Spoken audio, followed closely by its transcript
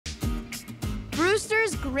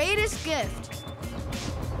Brewster's greatest gift.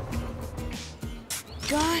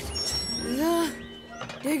 Got the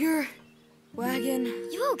digger wagon.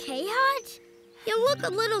 You okay, Hodge? You look a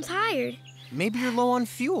little tired. Maybe you're low on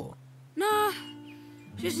fuel. Nah,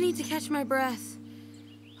 just need to catch my breath.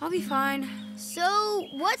 I'll be fine. So,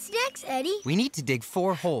 what's next, Eddie? We need to dig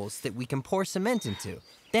 4 holes that we can pour cement into.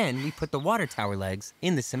 Then we put the water tower legs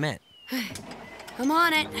in the cement. I'm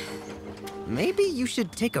on it. Maybe you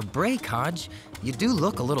should take a break, Hodge. You do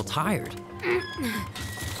look a little tired.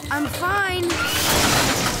 I'm fine.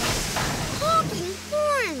 Honking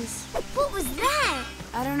horns! What was that?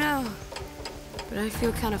 I don't know, but I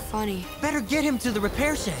feel kind of funny. Better get him to the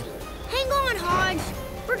repair shed. Hang on, Hodge.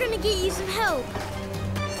 We're gonna get you some help.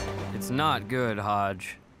 It's not good,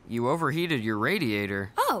 Hodge. You overheated your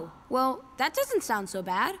radiator. Oh, well, that doesn't sound so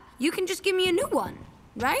bad. You can just give me a new one,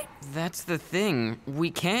 right? That's the thing. We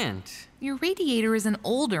can't. Your radiator is an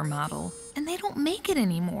older model, and they don't make it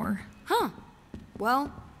anymore. Huh.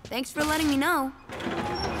 Well, thanks for letting me know.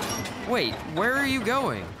 Wait, where are you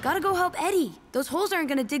going? Gotta go help Eddie. Those holes aren't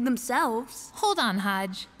gonna dig themselves. Hold on,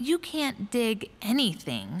 Hodge. You can't dig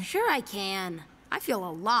anything. Sure I can. I feel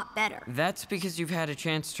a lot better. That's because you've had a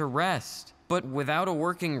chance to rest. But without a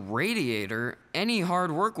working radiator, any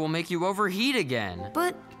hard work will make you overheat again.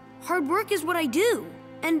 But hard work is what I do,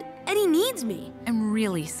 and Eddie needs me. I'm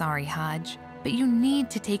really sorry, Hodge, but you need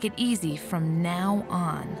to take it easy from now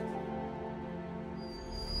on.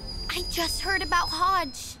 I just heard about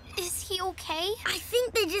Hodge. Is he okay? I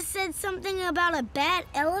think they just said something about a bad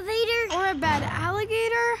elevator. Or a bad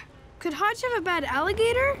alligator? Could Hodge have a bad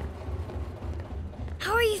alligator?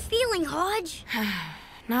 How are you feeling, Hodge?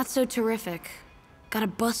 Not so terrific. Got a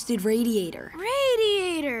busted radiator.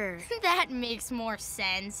 Radiator! That makes more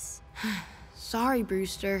sense. Sorry,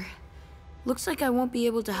 Brewster. Looks like I won't be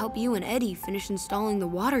able to help you and Eddie finish installing the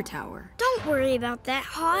water tower. Don't worry about that,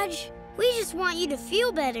 Hodge. We just want you to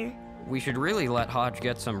feel better. We should really let Hodge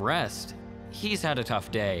get some rest. He's had a tough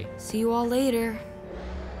day. See you all later.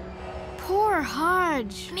 Poor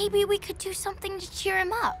Hodge. Maybe we could do something to cheer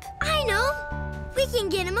him up. I know! We can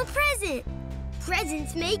get him a present.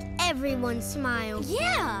 Presents make everyone smile.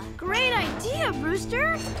 Yeah! Great idea,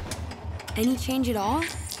 Brewster. Any change at all?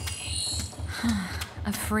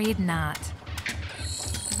 Afraid not.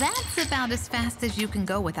 That's about as fast as you can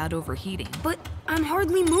go without overheating. But I'm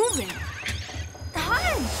hardly moving.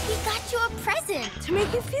 Hodge, we got you a present. To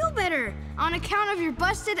make you feel better, on account of your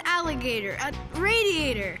busted alligator,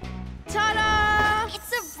 radiator. Ta-da!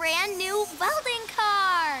 It's a brand new welding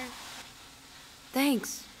car.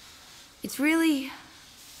 Thanks. It's really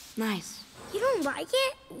nice. You don't like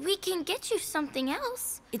it? We can get you something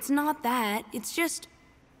else. It's not that. It's just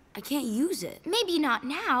I can't use it. Maybe not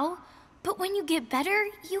now, but when you get better,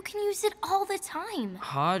 you can use it all the time.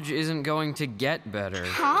 Hodge isn't going to get better.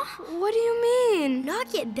 Huh? What do you mean?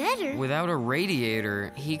 Not get better? Without a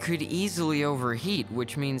radiator, he could easily overheat,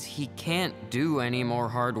 which means he can't do any more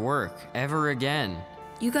hard work ever again.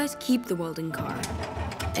 You guys keep the welding car.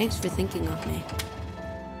 Thanks for thinking of me.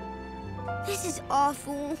 This is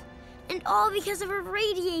awful. And all because of a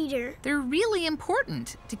radiator. They're really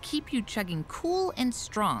important to keep you chugging cool and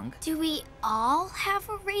strong. Do we all have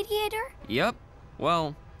a radiator? Yep.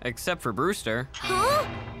 Well, except for Brewster. Huh?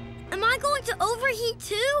 Am I going to overheat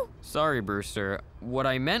too? Sorry, Brewster. What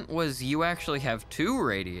I meant was you actually have 2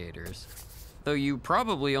 radiators. Though you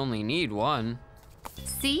probably only need 1.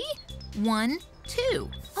 See? 1, 2.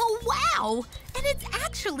 Oh, wow! And it's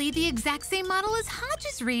actually the exact same model as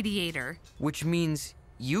Hodge's radiator. Which means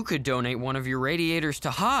you could donate one of your radiators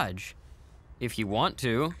to Hodge, if you want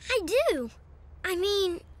to. I do. I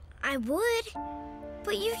mean, I would.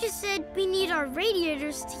 But you just said we need our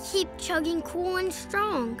radiators to keep chugging cool and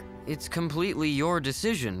strong. It's completely your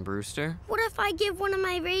decision, Brewster. What if I give one of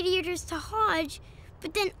my radiators to Hodge,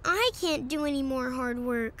 but then I can't do any more hard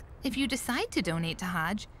work? If you decide to donate to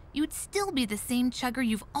Hodge, you'd still be the same chugger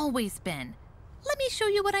you've always been. Let me show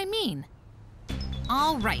you what I mean.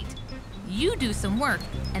 All right. You do some work,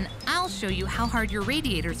 and I'll show you how hard your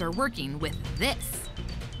radiators are working with this.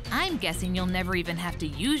 I'm guessing you'll never even have to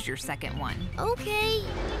use your second one. Okay,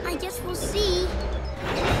 I guess we'll see.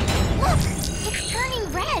 Look, it's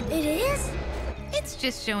turning red. It is? It's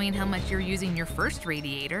just showing how much you're using your first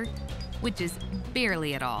radiator, which is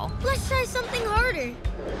barely at all. Let's try something harder.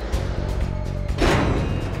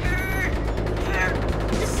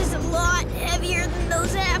 This is a lot heavier than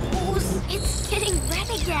those apples. It's getting red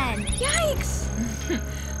again. Yikes!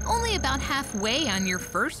 Only about halfway on your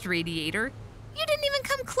first radiator. You didn't even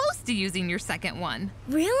come close to using your second one.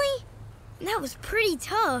 Really? That was pretty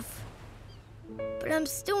tough. but I'm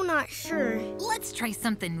still not sure. Let's try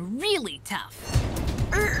something really tough.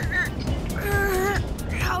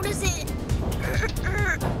 How does it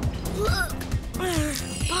look?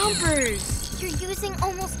 Bumpers! You're using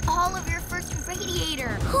almost all of your first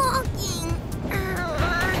radiator. Honking.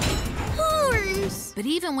 Horns. But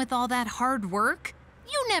even with all that hard work,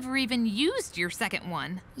 you never even used your second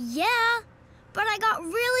one. Yeah, but I got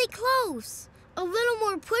really close. A little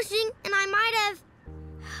more pushing and I might have...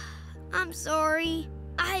 I'm sorry.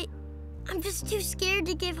 I'm just too scared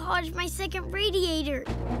to give Hodge my second radiator.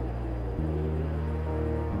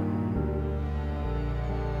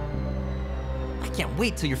 I can't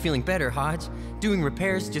wait till you're feeling better, Hodge. Doing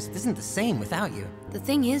repairs just isn't the same without you. The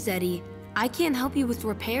thing is, Eddie, I can't help you with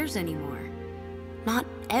repairs anymore. Not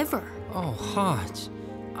ever. Oh, Hodge,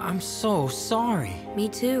 I'm so sorry. Me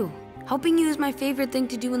too. Helping you is my favorite thing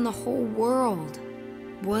to do in the whole world.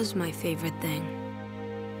 Was my favorite thing.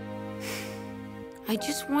 I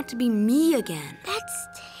just want to be me again. That's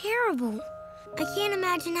terrible. I can't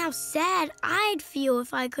imagine how sad I'd feel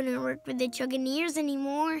if I couldn't work with the Chuggingers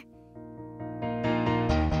anymore.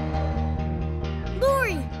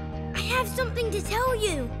 Lori, I have something to tell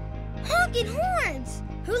you. Honking horns!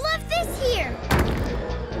 Who left this here?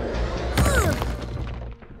 Ugh.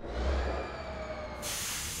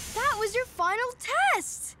 That was your final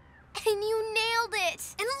test! And you nailed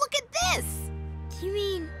it! And look at this! You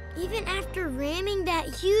mean, even after ramming that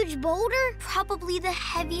huge boulder? Probably the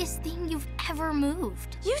heaviest thing you've ever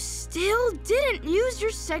moved. You still didn't use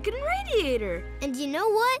your second radiator. And you know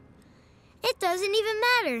what? It doesn't even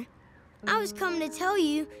matter. I was coming to tell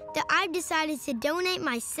you that I've decided to donate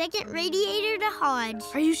my second radiator to Hodge.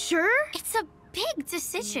 Are you sure? It's a big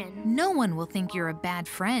decision. No one will think you're a bad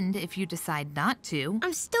friend if you decide not to.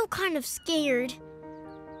 I'm still kind of scared.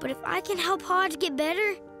 But if I can help Hodge get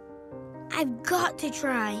better, I've got to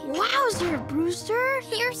try. Wowzer, Brewster!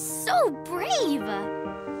 You're so brave!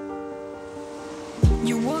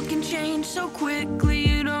 Your world can change so quickly,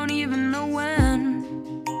 you don't even know when.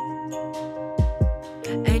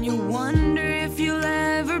 And you wonder if you'll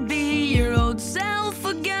ever be your old self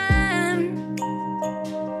again.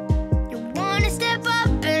 You want to step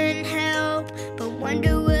up and help, but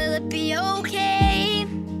wonder will it be okay?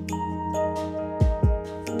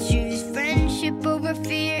 Choose friendship over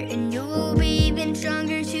fear, and you'll be even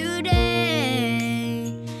stronger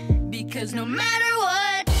today. Because no matter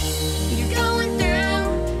what you're going through,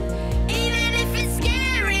 even if it's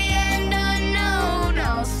scary and unknown,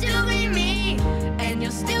 I'll still be me, and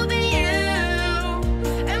you'll still be you.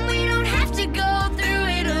 And we don't have to go through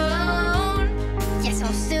it alone. Yes,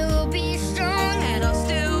 I'll still be strong, and I'll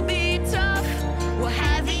still be tough. We'll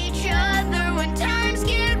have each other when times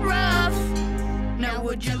get rough. Now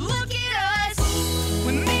would you look at us?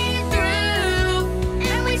 We made it through,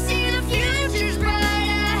 and we see the future's bright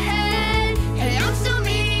ahead. Hey, I'm still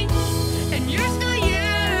me, and you're still you,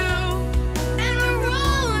 and we're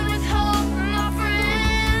rolling with hope, my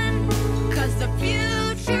friend. 'Cause the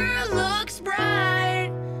future looks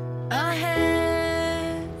bright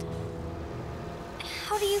ahead.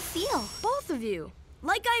 How do you feel? Both of you.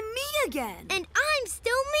 Like I'm me again. And I'm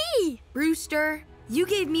still me. Brewster, you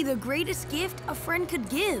gave me the greatest gift a friend could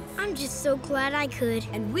give. I'm just so glad I could.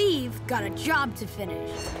 And we've got a job to finish.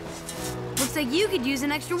 Looks like you could use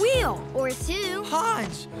an extra wheel. Or two.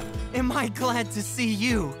 Hodge, am I glad to see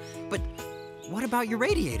you. But what about your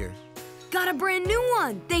radiator? Got a brand new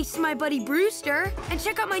one, thanks to my buddy Brewster. And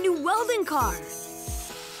check out my new welding car.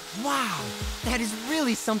 Wow, that is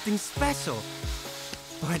really something special.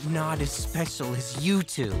 But not as special as you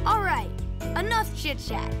two. All right, enough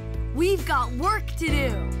chit-chat. We've got work to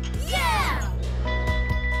do. Yeah!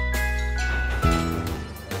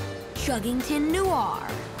 Chuggington Noir.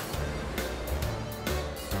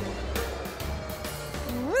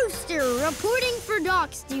 Brewster reporting for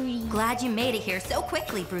docks duty. Glad you made it here so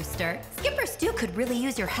quickly, Brewster. Skipper Stu could really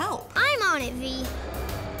use your help. I'm on it, V.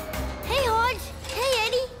 Hey, Hodge. Hey,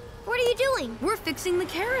 Eddie. What are you doing? We're fixing the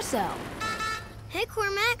carousel. Hey,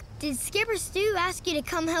 Cormac. Did Skipper Stu ask you to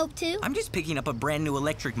come help too? I'm just picking up a brand new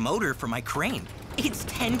electric motor for my crane. It's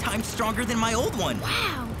 10 times stronger than my old one.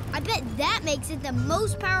 Wow. I bet that makes it the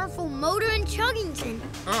most powerful motor in Chuggington.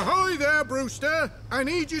 Ahoy there, Brewster. I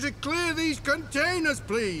need you to clear these containers,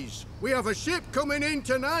 please. We have a ship coming in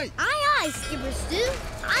tonight. Aye, aye, Skipper Stu.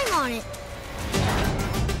 I'm on it.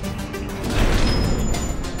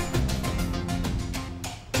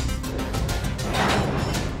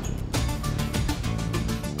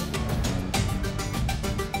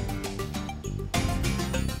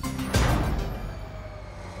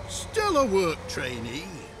 Stellar work, trainee.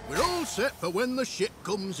 We're all set for when the ship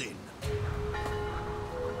comes in.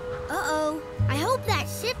 Uh-oh. I hope that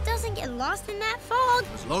ship doesn't get lost in that fog.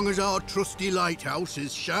 As long as our trusty lighthouse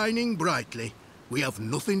is shining brightly, we have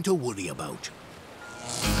nothing to worry about.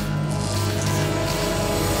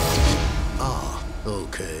 Ah,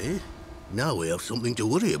 okay. Now we have something to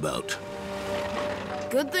worry about.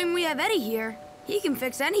 Good thing we have Eddie here. He can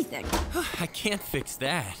fix anything. I can't fix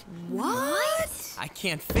that. What? I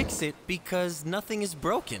can't fix it because nothing is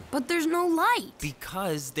broken. But there's no light.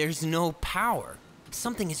 Because there's no power.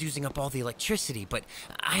 Something is using up all the electricity, but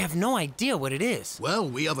I have no idea what it is. Well,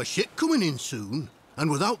 we have a ship coming in soon, and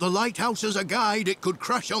without the lighthouse as a guide, it could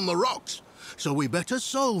crash on the rocks. So we better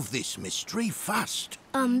solve this mystery fast.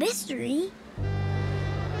 A mystery?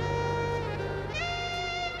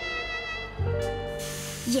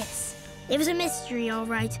 Yes, it was a mystery, all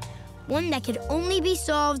right. One that could only be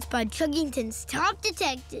solved by Chuggington's top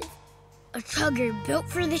detective. A chugger built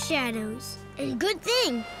for the shadows. And good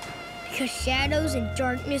thing, because shadows and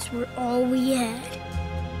darkness were all we had.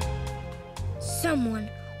 Someone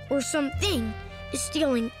or something is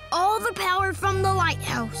stealing all the power from the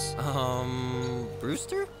lighthouse.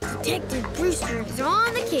 Brewster? Detective Brewster is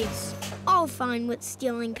on the case. I'll find what's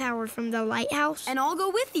stealing power from the lighthouse. And I'll go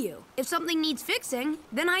with you. If something needs fixing,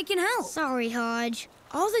 then I can help. Sorry, Hodge.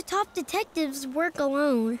 All the top detectives work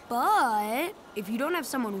alone. But if you don't have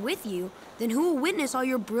someone with you, then who will witness all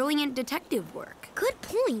your brilliant detective work? Good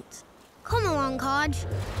point. Come along, Hodge.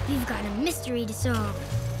 We've got a mystery to solve.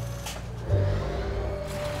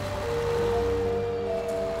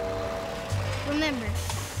 Remember,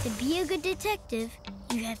 to be a good detective,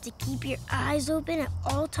 you have to keep your eyes open at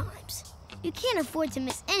all times. You can't afford to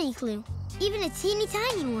miss any clue, even a teeny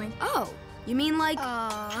tiny one. Oh, you mean like...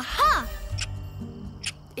 Aha!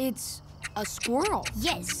 It's a squirrel.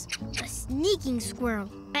 Yes, a sneaking squirrel.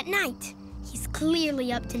 At night. He's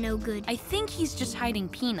clearly up to no good. I think he's just hiding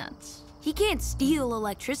peanuts. He can't steal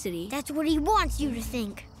electricity. That's what he wants you to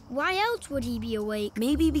think. Why else would he be awake?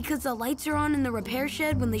 Maybe because the lights are on in the repair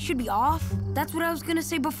shed when they should be off. That's what I was gonna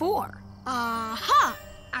say before. Aha!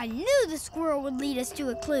 I knew the squirrel would lead us to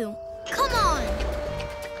a clue. Come on!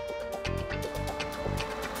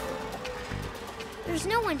 There's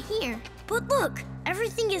no one here. But look,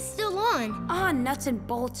 everything is still on. Ah, nuts and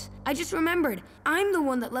bolts. I just remembered. I'm the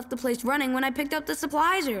one that left the place running when I picked up the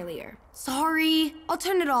supplies earlier. Sorry. I'll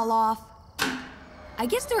turn it all off. I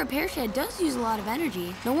guess the repair shed does use a lot of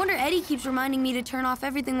energy. No wonder Eddie keeps reminding me to turn off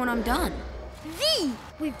everything when I'm done.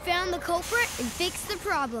 We found the culprit and fixed the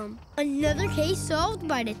problem. Another case solved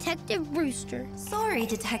by Detective Brewster. Sorry,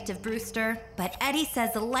 Detective Brewster, but Eddie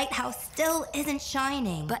says the lighthouse still isn't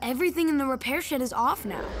shining. But everything in the repair shed is off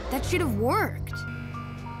now. That should have worked.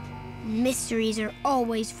 Mysteries are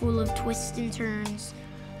always full of twists and turns,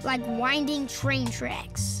 like winding train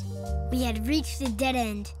tracks. We had reached a dead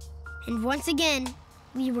end, and once again,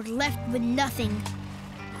 we were left with nothing.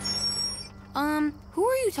 Who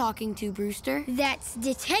are you talking to, Brewster? That's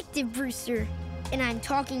Detective Brewster, and I'm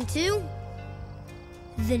talking to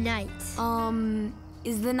the night.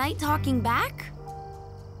 Is the night talking back?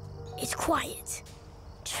 It's quiet.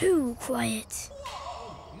 Too quiet.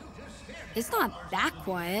 It's not that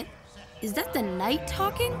quiet. Is that the night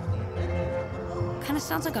talking? Kind of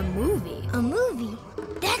sounds like a movie. A movie?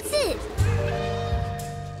 That's it!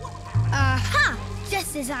 Aha!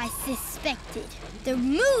 Just as I suspected. The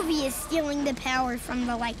movie is stealing the power from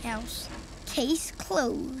the lighthouse. Case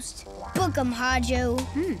closed. Book 'em, Hodjo.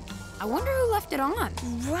 I wonder who left it on.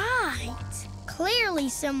 Right. Clearly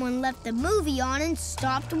someone left the movie on and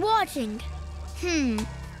stopped watching. And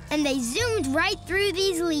they zoomed right through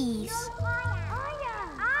these leaves.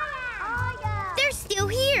 They're still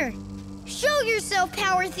here. Show yourself,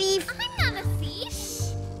 power thief. I'm not a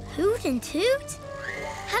thief. Hoot and toot?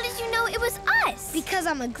 How did you know it was us? Because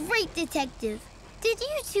I'm a great detective. Did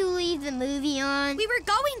you two leave the movie on? We were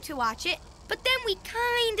going to watch it, but then we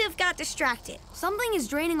kind of got distracted. Something is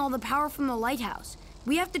draining all the power from the lighthouse.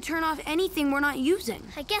 We have to turn off anything we're not using.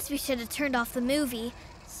 I guess we should have turned off the movie.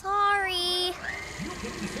 Sorry.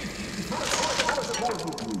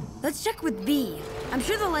 Let's check with B. I'm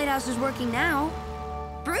sure the lighthouse is working now.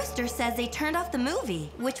 Brewster says they turned off the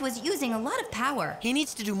movie, which was using a lot of power. He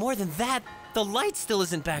needs to do more than that. The light still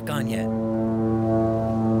isn't back on yet.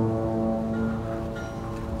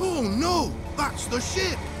 Oh no! That's the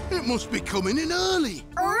ship! It must be coming in early.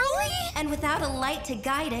 Early? And without a light to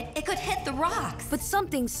guide it, it could hit the rocks. But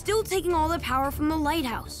something's still taking all the power from the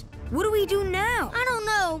lighthouse. What do we do now? I don't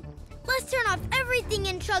know. Let's turn off everything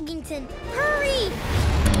in Chuggington. Hurry!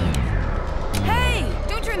 Hey!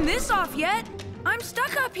 Don't turn this off yet! I'm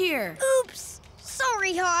stuck up here. Oops.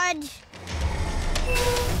 Sorry, Hodge.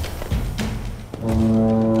 Oh,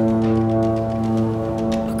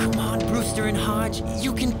 come on, Brewster and Hodge. Hodge.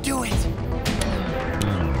 You can do it.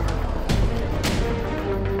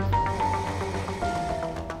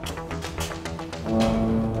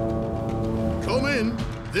 Come in.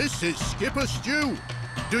 This is Skipper Stew.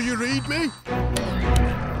 Do you read me?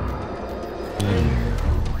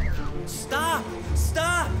 Stop!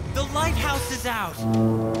 Stop! The lighthouse is out!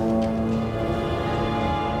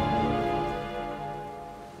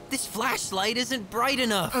 This flashlight isn't bright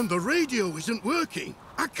enough. And the radio isn't working.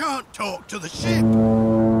 I can't talk to the ship.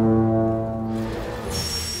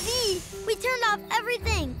 See, we turned off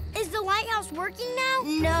everything. Is the lighthouse working now?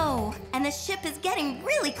 No, and the ship is getting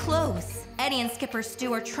really close. Eddie and Skipper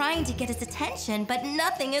Stu are trying to get his attention, but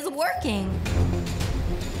nothing is working.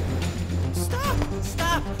 Stop!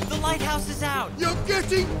 Stop! The lighthouse is out! You're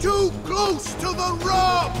getting too close to the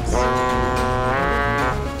rocks!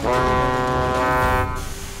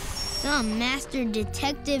 Some master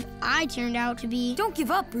detective I turned out to be. Don't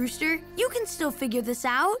give up, Brewster. You can still figure this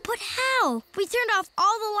out. But how? We turned off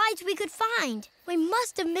all the lights we could find. We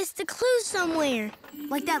must have missed a clue somewhere.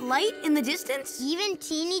 Like that light in the distance? Even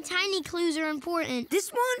teeny tiny clues are important.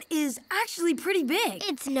 This one is actually pretty big.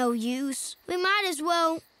 It's no use. We might as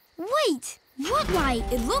well. Wait, what light?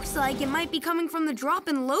 It looks like it might be coming from the drop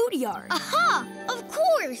and load yard. Aha! Of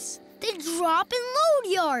course! The drop and load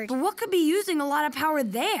yard. But what could be using a lot of power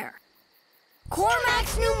there?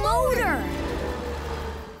 Cormac's new motor!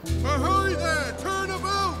 Ahoy there! Turn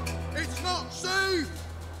about! It's not safe!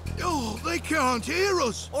 Oh, they can't hear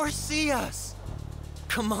us! Or see us!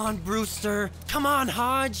 Come on, Brewster! Come on,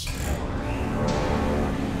 Hodge!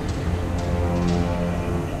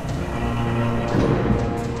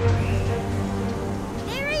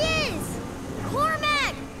 There he is!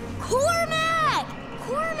 Cormac! Cormac!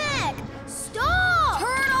 Cormac! Stop!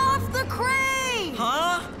 Turn off the crane!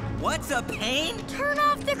 Huh? What's a pain? Turn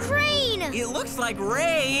off the crane! It looks like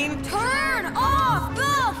rain! Turn off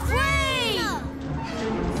the crane!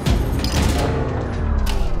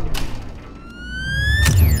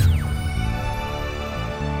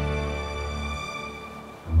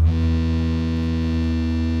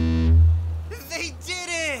 They did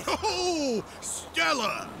it! Oh,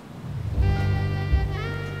 Stella!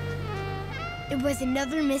 It was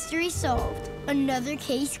another mystery solved, another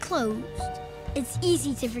case closed. It's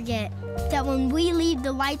easy to forget that when we leave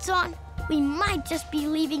the lights on, we might just be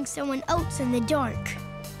leaving someone else in the dark.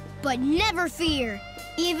 But never fear,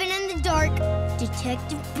 even in the dark,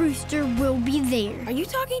 Detective Brewster will be there. Are you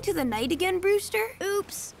talking to the night again, Brewster?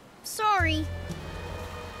 Oops, sorry.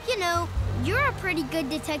 You know, you're a pretty good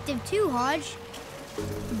detective too, Hodge.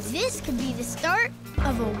 This could be the start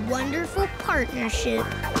of a wonderful partnership.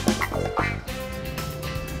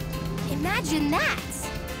 Imagine that!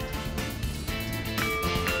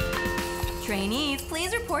 Trainees,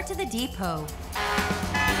 please report to the depot.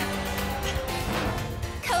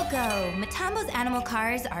 Koko, Matambo's animal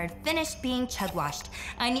cars are finished being chug-washed.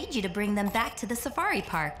 I need you to bring them back to the safari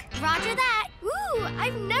park. Roger that. Ooh,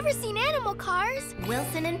 I've never seen animal cars.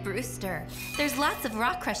 Wilson and Brewster, there's lots of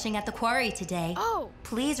rock crushing at the quarry today. Oh.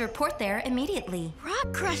 Please report there immediately.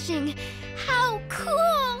 Rock crushing. How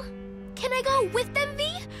cool! Can I go with them, V?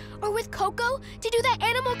 Or with Koko to do that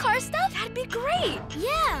animal car stuff? That'd be great.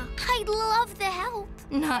 Yeah, I'd love the help.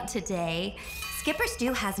 Not today. Skipper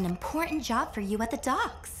Stu has an important job for you at the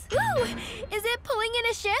docks. Ooh, is it pulling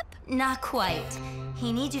in a ship? Not quite.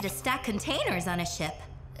 He needs you to stack containers on a ship.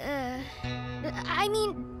 I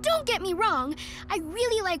mean, don't get me wrong. I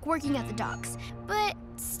really like working at the docks, but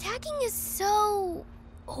stacking is so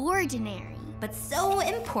ordinary. But so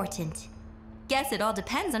important. Guess it all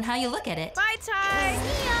depends on how you look at it. Bye,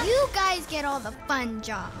 Ty. You guys get all the fun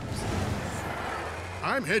jobs.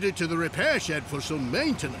 I'm headed to the repair shed for some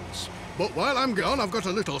maintenance. But while I'm gone, I've got a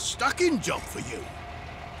little stacking job for you.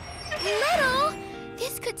 Little?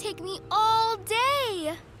 This could take me all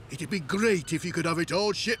day. It'd be great if you could have it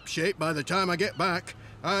all ship-shape by the time I get back.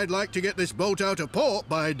 I'd like to get this boat out of port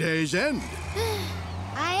by day's end.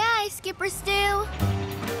 Aye, aye, Skipper Stu.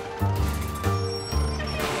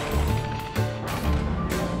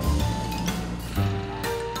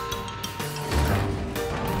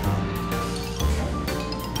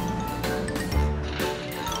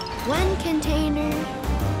 One container.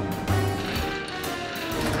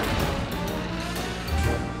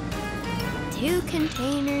 Two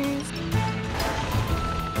containers.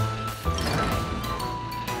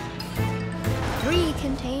 3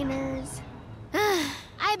 containers.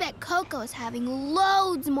 I bet Koko's having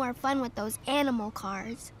loads more fun with those animal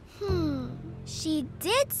cars. She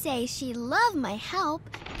did say she loved my help,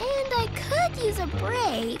 and I could use a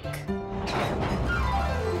break.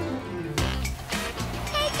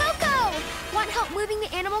 Hey, Koko! Want help moving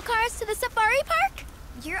the animal cars to the safari park?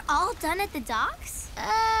 You're all done at the docks?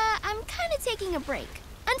 I'm kind of taking a break.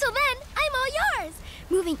 Until then, I'm all yours.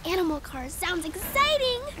 Moving animal cars sounds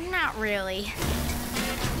exciting. Not really.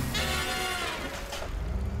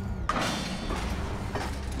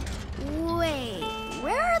 Wait,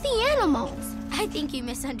 where are the animals? I think you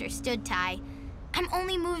misunderstood, Ty. I'm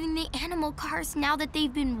only moving the animal cars now that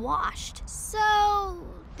they've been washed. So,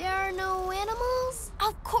 there are no animals?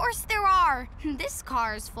 Of course there are. This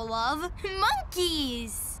car's full of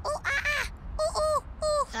monkeys. Ooh, ah, ah. Ooh, ooh,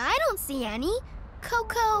 ooh. I don't see any.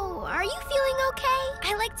 Koko, are you feeling okay?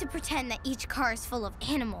 I like to pretend that each car is full of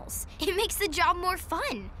animals. It makes the job more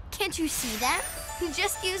fun. Can't you see them?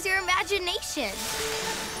 Just use your imagination.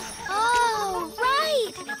 Oh,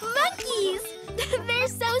 right! Monkeys! They're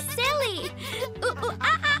so silly! Ooh, ooh,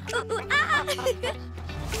 ah, ah, ooh, ooh, ah, ah.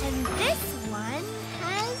 And this one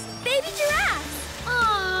has baby giraffes.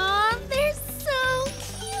 Aw, they're so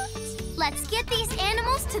cute. Let's get these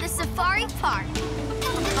animals to the safari park.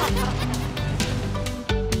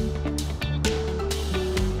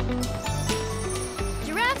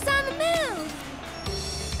 Giraffes on the move!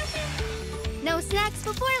 No snacks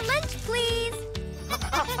before lunch, please.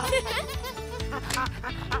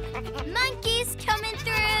 Monkeys coming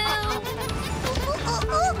through. Ooh,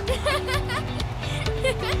 ooh, ooh.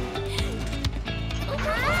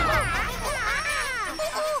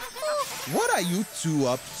 What are you two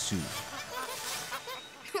up to?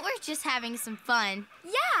 We're just having some fun.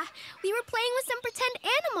 Yeah, we were playing with some pretend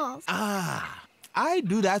animals. Ah, I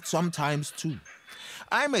do that sometimes too.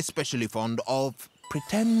 I'm especially fond of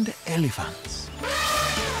pretend elephants.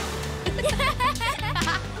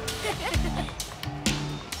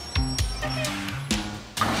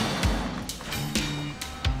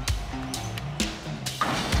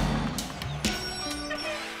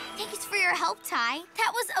 Thanks for your help, Ty.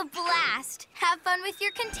 That was a blast. Have fun with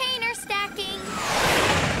your container stacking.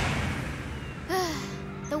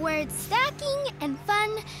 The words stacking and fun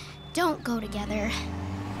don't go together.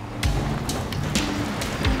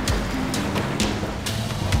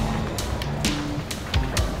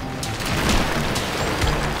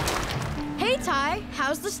 Hey, Ty,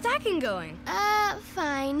 how's the stacking going?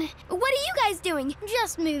 Fine. What are you guys doing?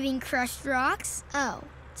 Just moving crushed rocks. Oh.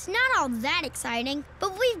 It's not all that exciting,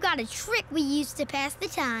 but we've got a trick we use to pass the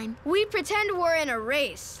time. We pretend we're in a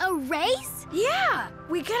race. A race? Yeah,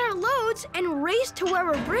 we get our loads and race to where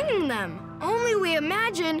we're bringing them. Only we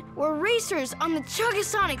imagine we're racers on the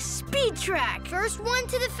Chugasonic speed track. First one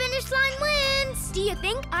to the finish line wins. Do you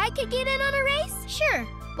think I could get in on a race? Sure.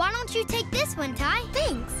 Why don't you take this one, Ty?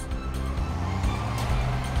 Thanks.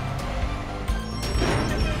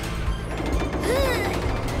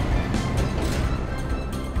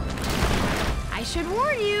 I should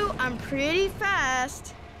warn you, I'm pretty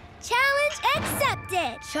fast. Challenge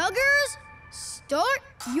accepted. Chuggers, start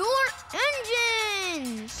your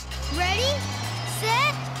engines. Ready,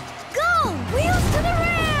 set, go! Wheels to the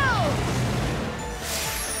rail!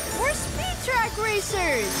 We're speed track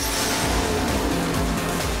racers.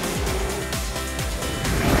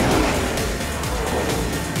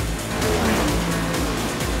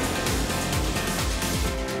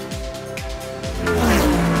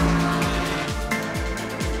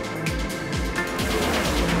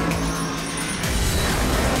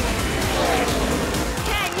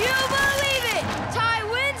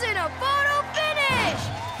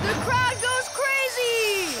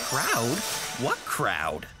 What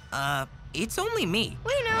crowd? It's only me.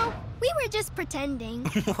 We know. We were just pretending.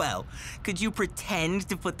 Well, could you pretend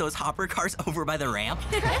to put those hopper cars over by the ramp?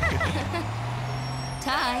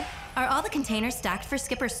 Ty, are all the containers stacked for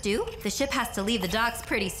Skipper Stu? The ship has to leave the docks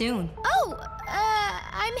pretty soon. Oh,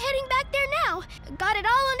 I'm heading back there now. Got it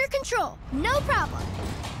all under control. No problem.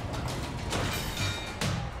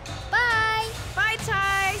 Bye. Bye,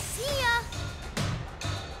 Ty. See ya.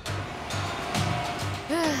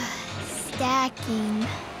 Stacking.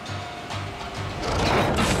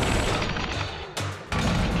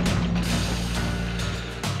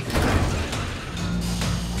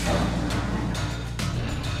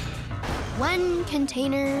 One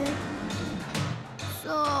container.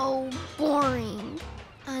 So boring.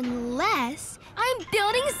 Unless I'm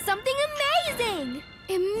building something amazing.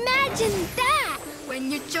 Imagine that!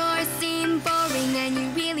 When your chores seem boring and you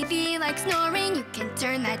really feel like snoring, you can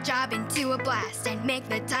turn that job into a blast and make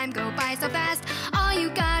the time go by so fast. All you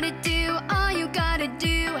gotta do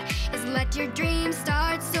is let your dreams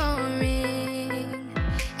start soaring.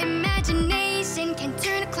 Imagination can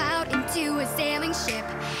turn a cloud into a sailing ship.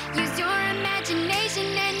 Use your imagination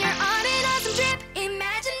and you're on an awesome trip.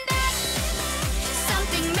 Imagine that,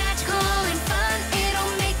 something magical and fun.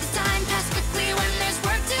 It'll make the time pass quickly when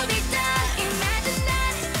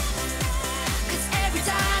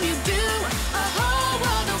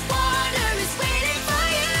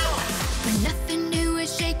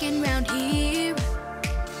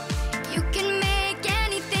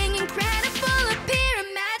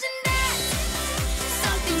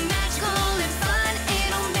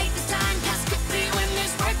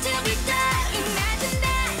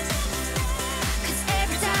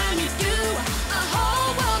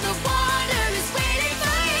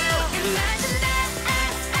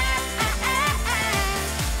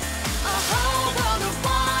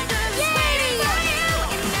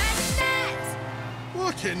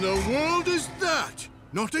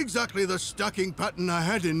Not exactly the stacking pattern I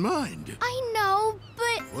had in mind. I know,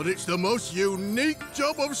 but... But it's the most unique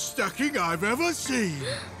job of stacking I've ever seen.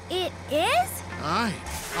 It is? Aye,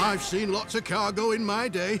 I've seen lots of cargo in my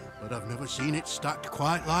day, but I've never seen it stacked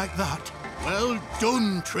quite like that. Well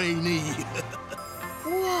done, trainee.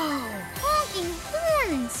 Whoa! Honking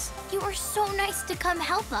horns! You were so nice to come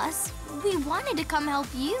help us. We wanted to come help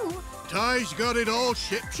you. Ty's got it all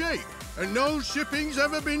ship-shape, and no shipping's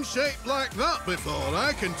ever been shaped like that before,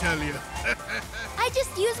 I can tell you. I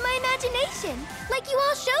just used my imagination, like you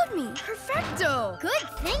all showed me. Perfecto! Good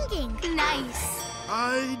thinking. Nice.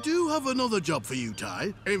 I do have another job for you,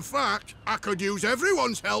 Ty. In fact, I could use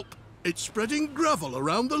everyone's help. It's spreading gravel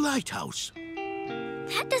around the lighthouse.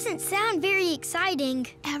 That doesn't sound very exciting.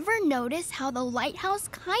 Ever notice how the lighthouse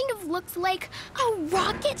kind of looks like a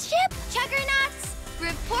rocket ship? Chuggernauts,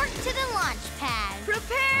 report to the launch pad.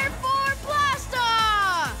 Prepare for blast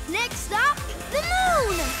off! Next stop, the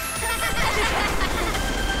moon!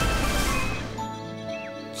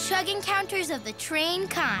 Chug encounters of the train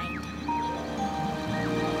kind.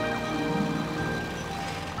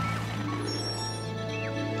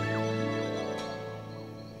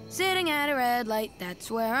 Sitting at a red light,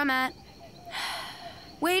 that's where I'm at.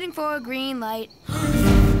 Waiting for a green light.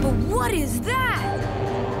 But what is that?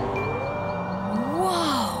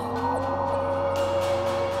 Whoa!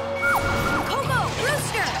 Koko!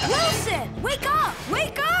 Brewster! Wilson! Wake up!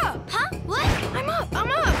 Wake up! Huh? What? I'm up!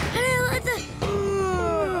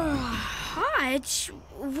 Hodge,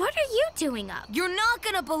 what are you doing up? You're not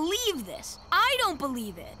gonna believe this. I don't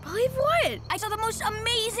believe it. Believe what? I saw the most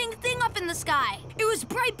amazing thing up in the sky. It was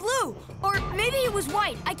bright blue, or maybe it was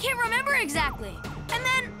white. I can't remember exactly. And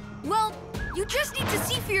then, well, you just need to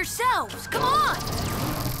see for yourselves. Come on!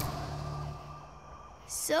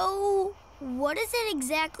 So, what is it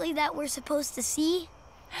exactly that we're supposed to see?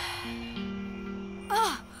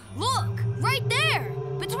 Look, right there,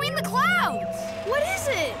 between the clouds. What is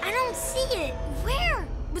it? I don't see it. Where?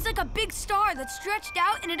 It was like a big star that stretched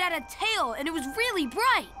out and it had a tail and it was really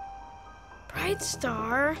bright. Bright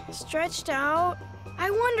star, stretched out.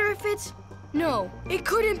 I wonder if it's... No, it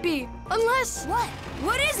couldn't be, unless... What?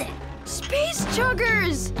 What is it? Space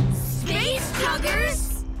Chuggers! Space Chuggers?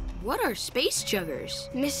 What are Space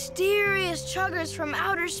Chuggers? Mysterious chuggers from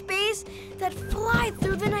outer space that fly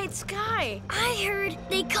through the night sky. I heard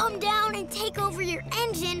they come down and take over your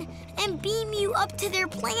engine and beam you up to their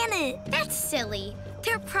planet. That's silly.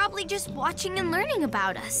 They're probably just watching and learning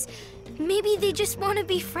about us. Maybe they just want to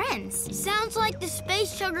be friends. Sounds like the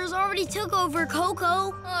Space Chuggers already took over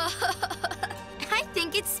Koko. I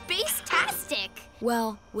think it's space-tastic.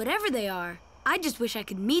 Well, whatever they are, I just wish I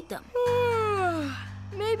could meet them.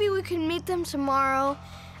 Maybe we can meet them tomorrow.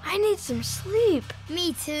 I need some sleep.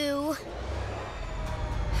 Me too.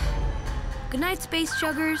 Good night, Space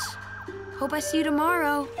Chuggers. Hope I see you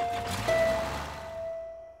tomorrow.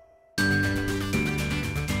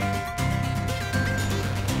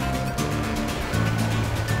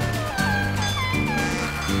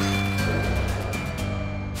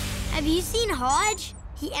 Have you seen Hodge?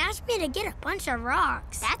 He asked me to get a bunch of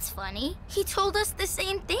rocks. That's funny. He told us the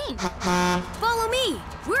same thing. Follow me.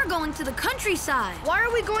 We're going to the countryside. Why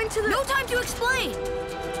are we going to the... No time to explain.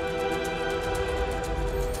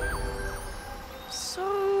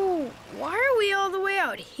 So, why are we all the way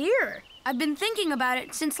out here? I've been thinking about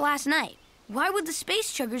it since last night. Why would the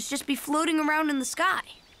Space Chuggers just be floating around in the sky?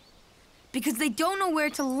 Because they don't know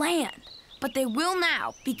where to land. But they will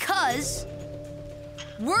now, because...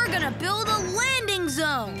 we're gonna build a landing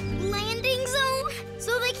zone. Landing zone?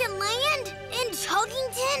 So they can land in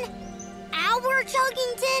Chuggington? Our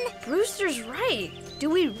Chuggington? Brewster's right.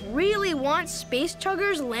 Do we really want Space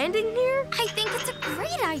Chuggers landing here? I think it's a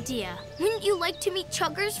great idea. Wouldn't you like to meet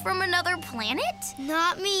Chuggers from another planet?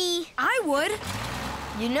 Not me. I would.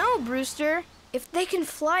 You know, Brewster, if they can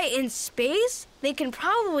fly in space, they can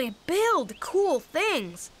probably build cool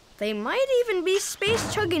things. They might even be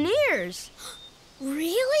space chuggineers.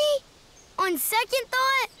 Really? On second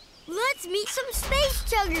thought, let's meet some Space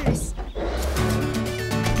Chuggers.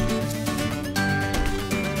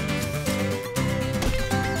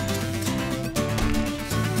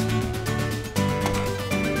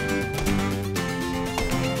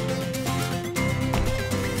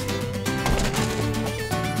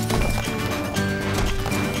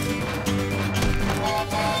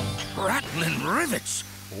 Rattling rivets!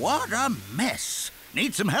 What a mess!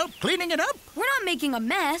 Need some help cleaning it up? We're not making a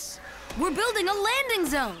mess. We're building a landing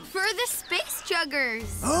zone. For the Space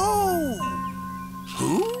Chuggers. Oh!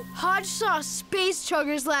 Who? Hodge saw Space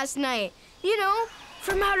Chuggers last night. You know,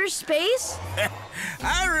 From outer space?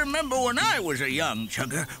 I remember when I was a young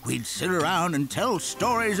chugger, we'd sit around and tell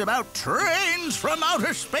stories about trains from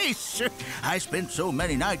outer space. I spent so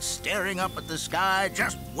many nights staring up at the sky,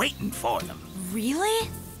 just waiting for them. Really?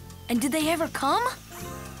 And did they ever come?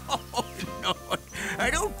 Oh, no, I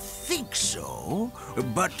don't think so.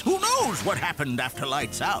 But who knows what happened after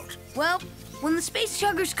lights out? Well, when the space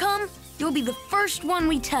chuggers come, you'll be the first one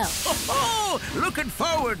we tell. Oh, looking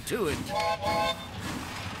forward to it.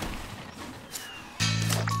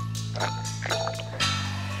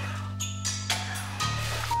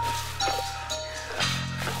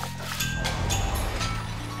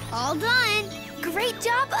 All done. Great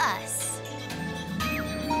job, us.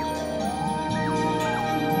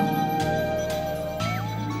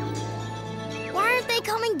 Why aren't they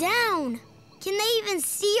coming down? Can they even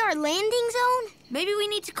see our landing zone? Maybe we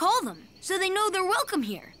need to call them so they know they're welcome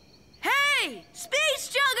here. Hey,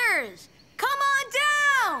 space chuggers! Come on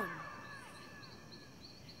down!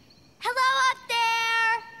 Hello up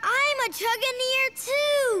there! I'm a Chuggineer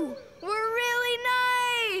too! We're really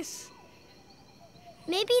nice!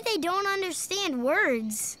 Maybe they don't understand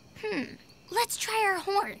words. Let's try our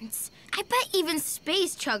horns. I bet even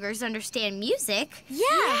space chuggers understand music.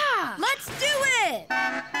 Yeah! Let's do it!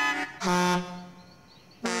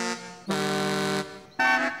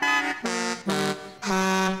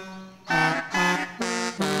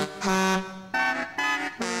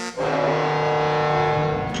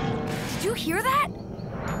 Did you hear that?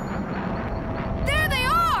 There they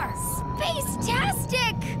are!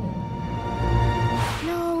 Space-tastic!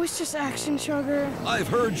 No, it's just Action Chugger. I've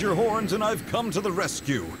heard your horns and I've come to the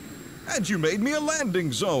rescue. And you made me a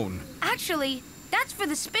landing zone. Actually, that's for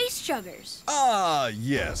the space chuggers. Ah,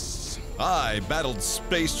 yes. I battled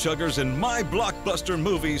space chuggers in my blockbuster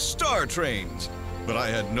movie Star Trains. But I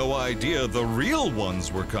had no idea the real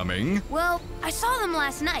ones were coming. Well, I saw them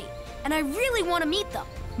last night, and I really want to meet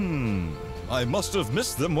them. I must have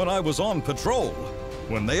missed them when I was on patrol.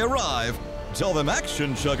 When they arrive, tell them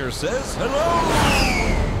Action Chugger says hello!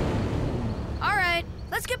 All right,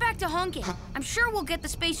 let's get back to honking. I'm sure we'll get the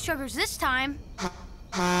space chuggers this time.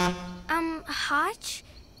 Hotch?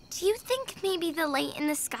 Do you think maybe the light in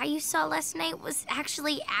the sky you saw last night was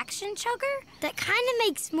actually Action Chugger? That kind of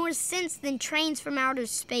makes more sense than trains from outer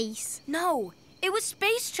space. No, it was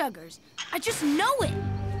space chuggers. I just know it.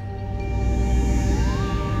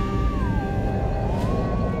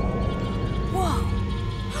 Whoa.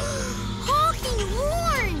 Honking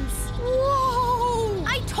horns! Whoa!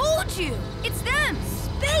 I told you! It's them!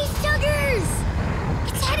 Space chuggers!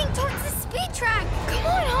 It's heading towards the speed track. Come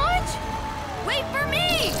on, Hodge! Wait for me!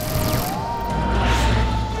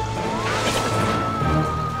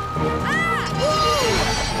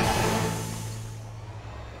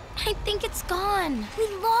 I think it's gone. We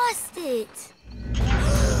lost it.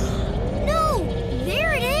 No!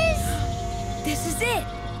 There it is! This is it.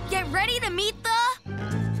 Get ready to meet the...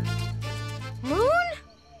 Moon?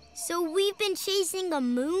 So we've been chasing a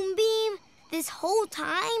moonbeam this whole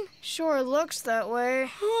time? Sure looks that way.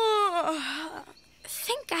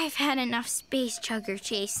 Think I've had enough space chugger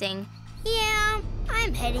chasing. Yeah,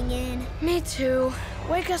 I'm heading in. Me too.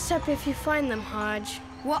 Wake us up if you find them, Hodge.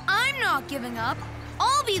 Well, I'm not giving up.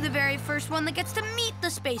 I'll be the very first one that gets to meet the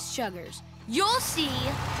space chuggers. You'll see.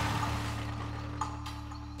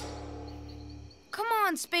 Come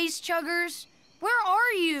on, space chuggers. Where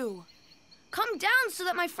are you? Come down so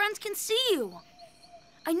that my friends can see you.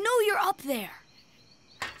 I know you're up there.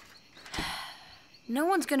 No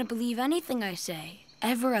one's gonna believe anything I say,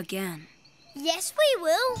 ever again. Yes, we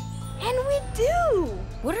will. And we do!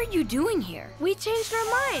 What are you doing here? We changed our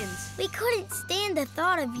minds. We couldn't stand the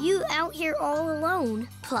thought of you out here all alone.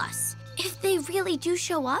 Plus, if they really do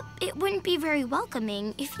show up, it wouldn't be very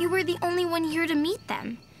welcoming if you were the only one here to meet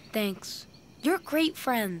them. Thanks. You're great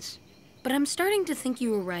friends. But I'm starting to think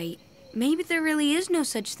you were right. Maybe there really is no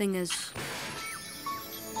such thing as...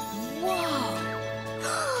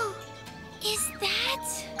 Whoa! Is that...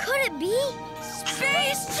 Could it be?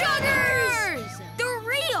 Space Chuggers! They're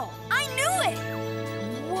real! I knew it!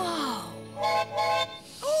 Whoa!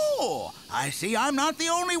 Oh, I see I'm not the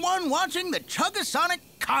only one watching the Chuggasonic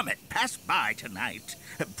Comet pass by tonight.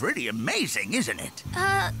 Pretty amazing, isn't it?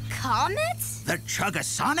 Comets? The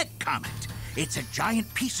Chuggasonic Comet. It's a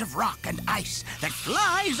giant piece of rock and ice that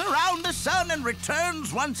flies around the sun and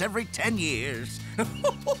returns once every 10 years.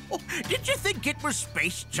 Did you think it was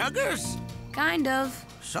space chuggers? Kind of.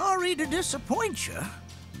 Sorry to disappoint you.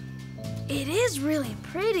 It is really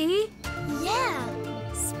pretty. Yeah.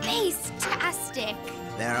 Space-tastic.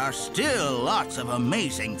 There are still lots of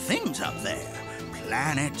amazing things up there.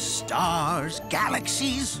 Planets, stars,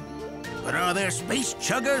 galaxies. But are there space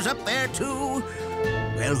chuggers up there too?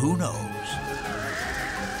 Well, who knows?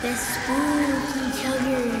 The spooky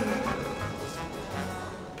chugger.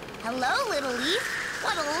 Hello, Little Leaf.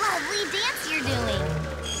 What a lovely dance you're doing.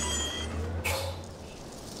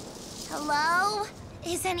 Hello?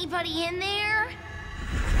 Is anybody in there?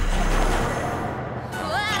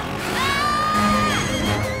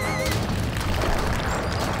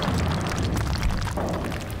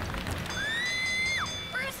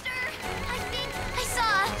 Brewster, I think I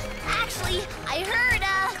saw. Actually, I heard,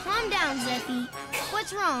 Calm down, Zeffy.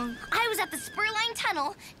 What's wrong? I was at the Spurline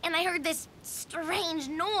Tunnel, and I heard this strange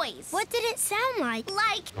noise. What did it sound like?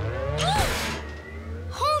 Like...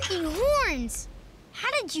 honking horns! How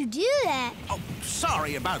did you do that? Oh,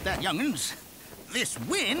 sorry about that, young'uns. This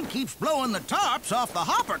wind keeps blowing the tarps off the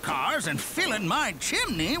hopper cars and filling my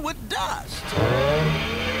chimney with dust.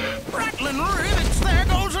 Rattling rivets, there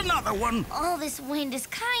goes another one. Oh, this wind is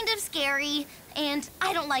kind of scary, and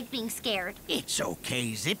I don't like being scared. It's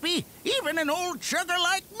okay, Zippy. Even an old chugger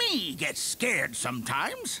like me gets scared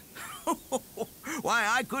sometimes. Why,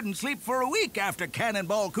 I couldn't sleep for a week after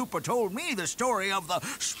Cannonball Cooper told me the story of the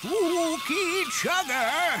spooky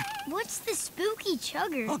chugger. What's the spooky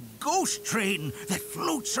chugger? A ghost train that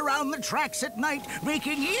floats around the tracks at night,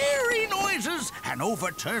 making eerie noises and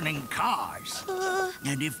overturning cars.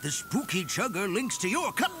 And if the spooky chugger links to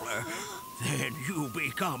your coupler, then you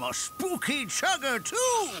become a spooky chugger,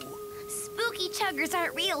 too. Spooky chuggers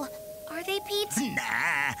aren't real. Are they, Pete?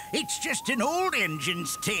 Nah, it's just an old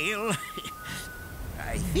engine's tale.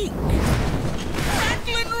 I think.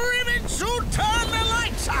 Rattling rivets who turn the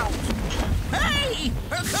lights out! Hey!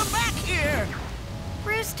 Come back here!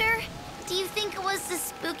 Brewster, do you think it was the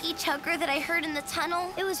spooky chugger that I heard in the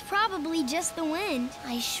tunnel? It was probably just the wind.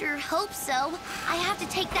 I sure hope so. I have to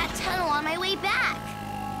take that tunnel on my way back.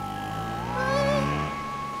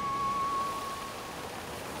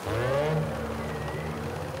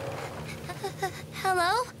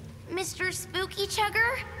 Hello? Mr. Spooky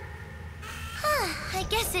Chugger? I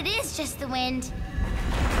guess it is just the wind.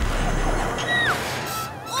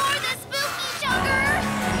 Or the Spooky Chugger!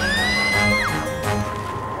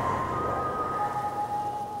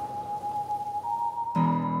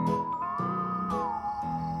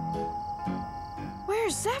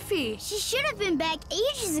 Where's Zeffy? She should have been back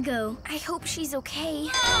ages ago. I hope she's okay.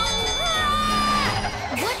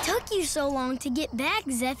 What took you so long to get back,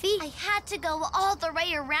 Zeffy? I had to go all the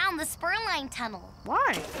way around the Spurline Tunnel.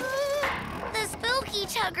 Why? The Spooky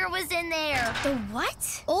Chugger was in there. The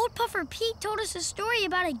what? Old Puffer Pete told us a story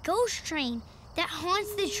about a ghost train that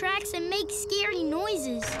haunts the tracks and makes scary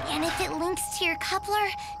noises. And if it links to your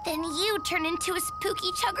coupler, then you turn into a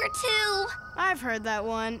Spooky Chugger too. I've heard that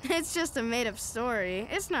one. It's just a made-up story.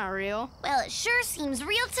 It's not real. Well, it sure seems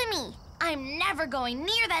real to me. I'm never going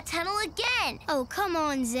near that tunnel again. Oh, come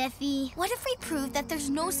on, Zeffy. What if we prove that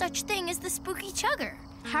there's no such thing as the Spooky Chugger?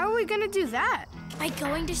 How are we gonna do that? By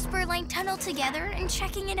going to Spurline Tunnel together and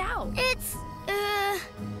checking it out. It's,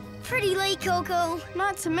 pretty late, Koko.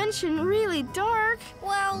 Not to mention really dark.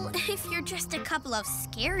 Well, if you're just a couple of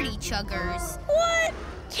scaredy chuggers. What?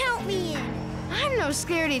 Count me in. I'm no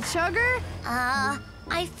scaredy chugger.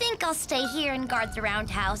 I think I'll stay here and guard the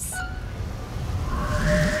roundhouse.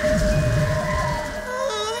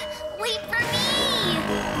 Wait for me!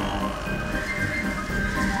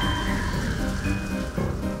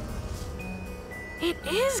 It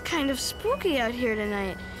is kind of spooky out here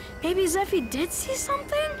tonight. Maybe Zeffy did see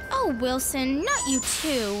something? Oh, Wilson, not you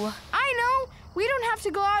too. I know. We don't have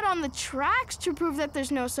to go out on the tracks to prove that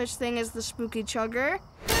there's no such thing as the spooky chugger.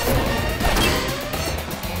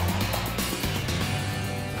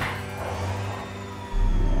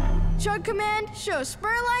 Chug command, show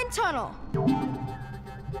Spurline Tunnel.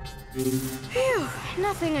 Phew,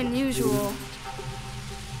 nothing unusual.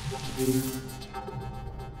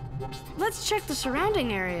 Let's check the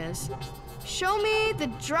surrounding areas. Show me the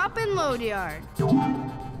drop-in load yard. The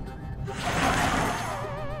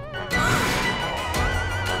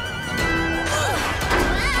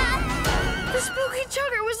spooky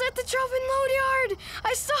chugger was at the drop-in load yard.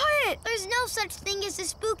 I saw it. There's no such thing as a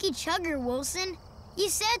spooky chugger, Wilson. You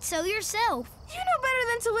said so yourself. You know better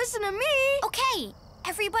than to listen to me. Okay,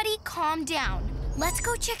 everybody calm down. Let's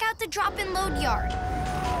go check out the drop-in load yard.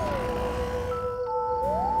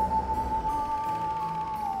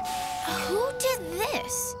 Who did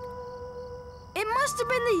this? It must have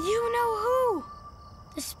been the you-know-who.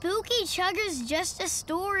 The spooky chugger's just a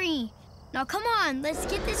story. Now come on, let's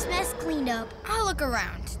get this mess cleaned up. I'll look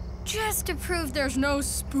around. Just to prove there's no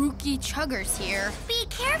spooky chuggers here. Be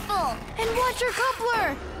careful! And watch your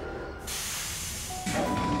coupler!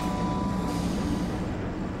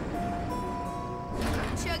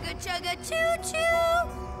 chugga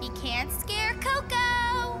choo-choo! You can't scare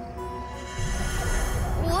Koko!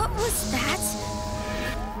 What was that?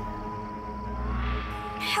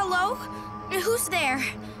 Hello? Who's there?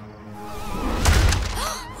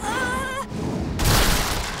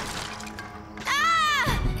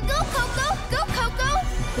 Go, Koko! Go, Koko!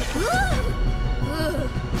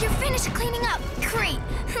 You're finished cleaning up. Great.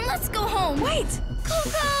 Let's go home. Wait!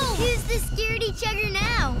 Koko! Who's the scaredy chugger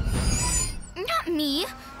now? Not me.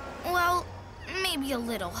 Well, maybe a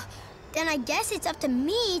little. Then I guess it's up to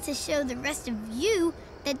me to show the rest of you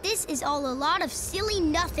that this is all a lot of silly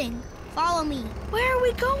nothing. Follow me. Where are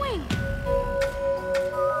we going?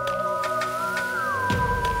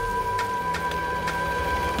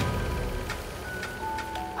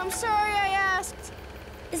 I'm sorry I asked.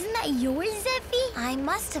 Isn't that yours, Zeffy? I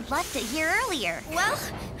must have left it here earlier. Well,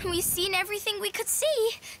 we've seen everything we could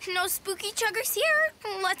see. No spooky chuggers here.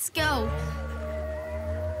 Let's go.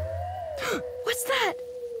 What's that?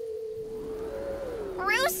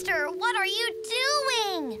 Brewster, what are you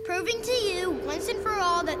doing? Proving to you, once and for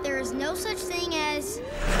all, that there is no such thing as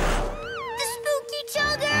the spooky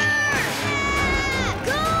chugger! Yeah!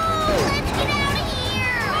 Go! Let's get out of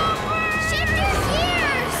here! Shift your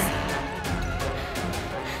gears!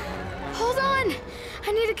 Hold on. I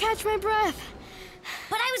need to catch my breath.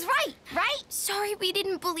 But I was right, right? Sorry we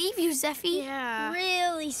didn't believe you, Zeffy. Yeah.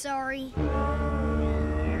 Really sorry.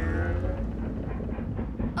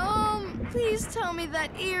 Please tell me that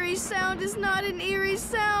eerie sound is not an eerie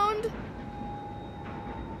sound.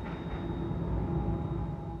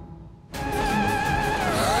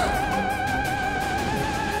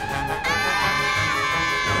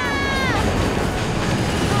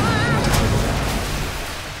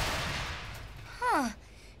 Huh.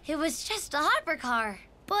 It was just a hopper car.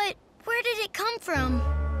 But where did it come from?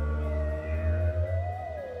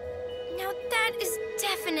 Now that is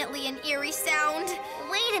definitely an eerie sound.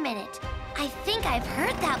 Wait a minute. I think I've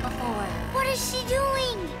heard that before. What is she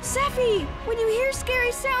doing? Zeffy, when you hear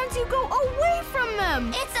scary sounds, you go away from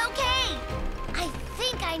them. It's okay. I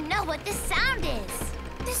think I know what this sound is.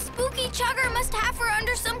 The spooky chugger must have her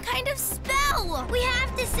under some kind of spell. We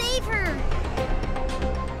have to save her.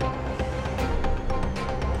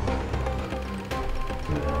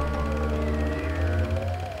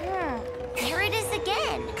 There it is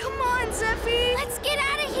again. Come on, Zeffy. Let's get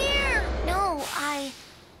out of here. No,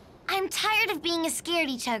 I'm tired of being a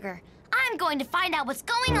scaredy chugger. I'm going to find out what's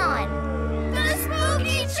going on. The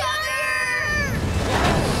spooky chugger!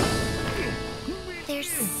 There's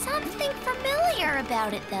something familiar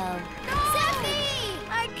about it, though. No! Zeffy!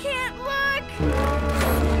 I can't look!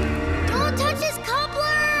 Don't touch his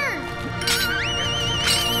coupler!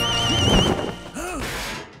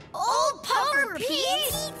 Old Puffer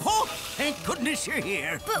Pete? Oh, thank goodness you're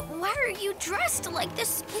here. But why are you dressed like the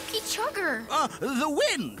spooky chugger? The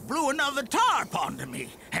wind blew another tarp onto me,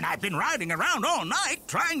 and I've been riding around all night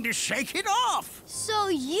trying to shake it off. So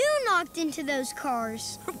you knocked into those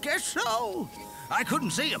cars. Guess so. I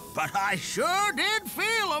couldn't see them, but I sure did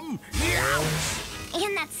feel them. Ouch!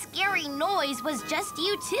 And that scary noise was just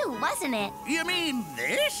you too, wasn't it? You mean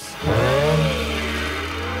this?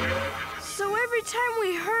 So every time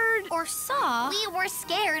we heard or saw, we were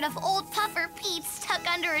scared of old Puffer Pete stuck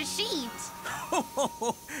under a sheet.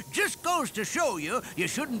 Just goes to show you, you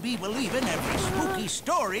shouldn't be believing every spooky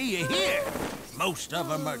story you hear. Most of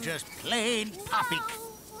them are just plain poppy.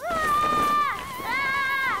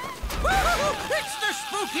 It's the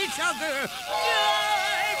spooky chugger!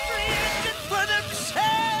 Every engine for themselves!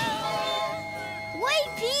 Wait,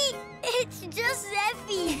 Pete! It's just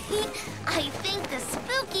Zeffy. I think the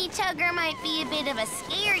spooky chugger might be a bit of a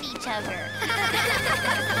scaredy chugger.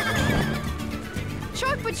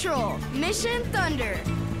 Truck Patrol, Mission Thunder.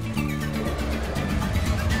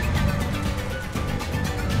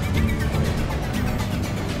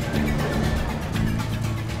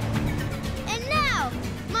 And now,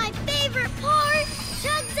 my favorite part,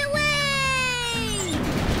 chugs away!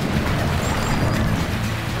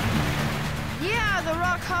 Yeah, the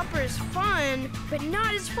rock hopper is fun, but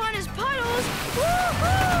not as fun as puddles.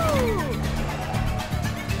 Woohoo!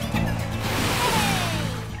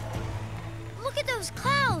 Look at those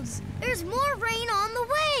clouds. There's more rain on the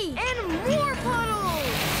way. And more puddles!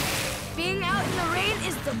 Being out in the rain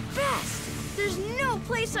is the best. There's no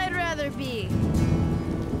place I'd rather be.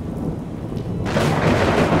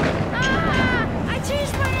 Ah! I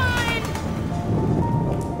changed my mind!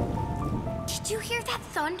 Did you hear that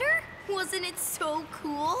thunder? Wasn't it so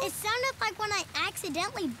cool? It sounded like when I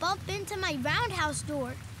accidentally bumped into my roundhouse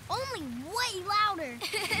door, only way louder.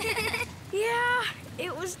 Yeah,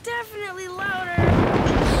 it was definitely louder.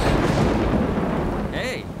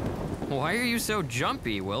 Hey, Why are you so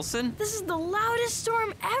jumpy, Wilson? This is the loudest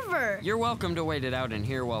storm ever. You're welcome to wait it out in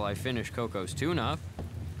here while I finish Koko's tune-up.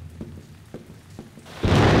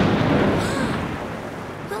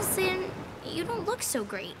 Wilson, you don't look so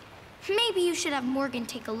great. Maybe you should have Morgan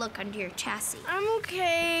take a look under your chassis. I'm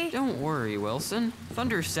okay. Don't worry, Wilson.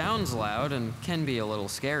 Thunder sounds loud and can be a little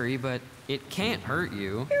scary, but it can't hurt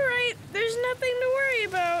you. You're right. There's nothing to worry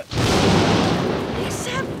about.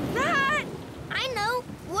 Except that. I know.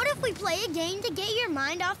 What if we play a game to get your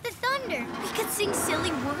mind off the thunder? We could sing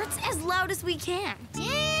silly words as loud as we can.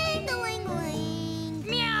 Ding-a-ling-a-ling.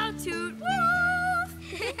 Meow toot woof.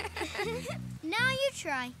 Now you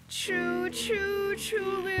try. Choo choo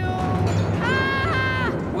choo-leo.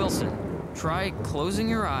 Ah! Wilson, try closing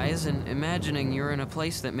your eyes and imagining you're in a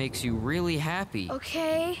place that makes you really happy.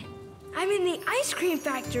 Okay. I'm in the ice cream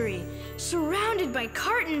factory, surrounded by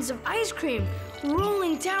cartons of ice cream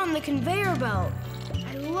rolling down the conveyor belt.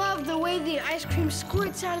 I love the way the ice cream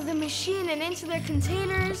squirts out of the machine and into their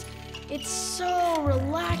containers. It's so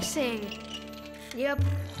relaxing. Yep,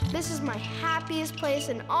 this is my happiest place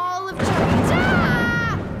in all of Chuggington.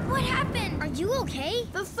 Ah! What happened? Are you okay?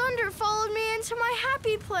 The thunder followed me into my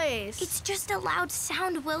happy place. It's just a loud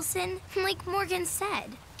sound, Wilson. Like Morgan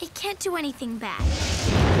said, it can't do anything bad.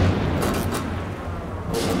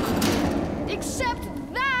 Except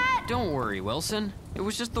that! Don't worry, Wilson. It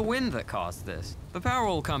was just the wind that caused this. The power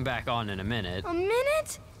will come back on in a minute. A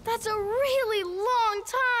minute? That's a really long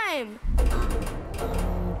time.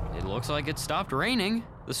 It looks like it stopped raining.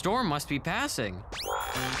 The storm must be passing.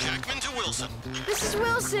 Jackman to Wilson. This is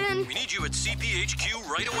Wilson. We need you at CPHQ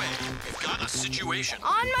right away. We've got a situation.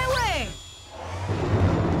 On my way.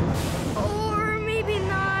 Or maybe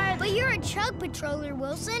not. But you're a Chug Patroller,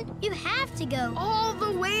 Wilson. You have to go. All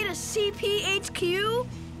the way to CPHQ?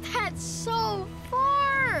 That's so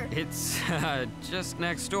far. It's just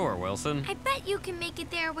next door, Wilson. I bet you can make it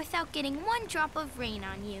there without getting one drop of rain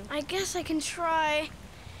on you. I guess I can try.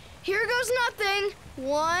 Here goes nothing.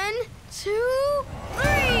 1, 2, 3.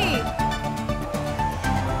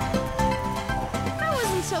 That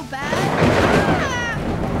wasn't so bad. Ah,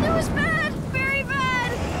 it was bad, very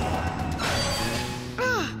bad.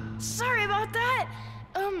 Sorry about that.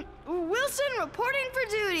 Wilson reporting for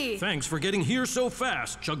duty. Thanks for getting here so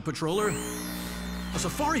fast, Chug Patroller. A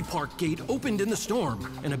safari park gate opened in the storm,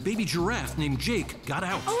 and a baby giraffe named Jake got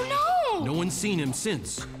out. Oh no! No one's seen him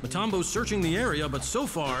since. Matambo's searching the area, but so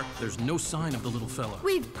far, there's no sign of the little fella.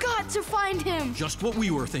 We've got to find him. Just what we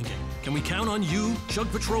were thinking. Can we count on you, Chug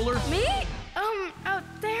Patroller? Me? Out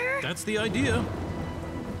there? That's the idea.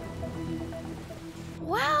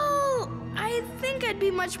 Well, I think I'd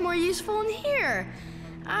be much more useful in here.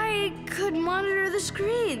 I could monitor the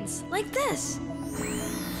screens, like this.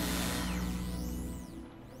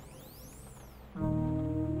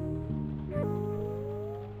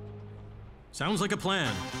 Sounds like a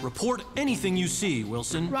plan. Report anything you see,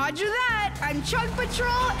 Wilson. Roger that. I'm Chug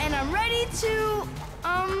Patrol, and I'm ready to,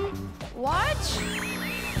 watch?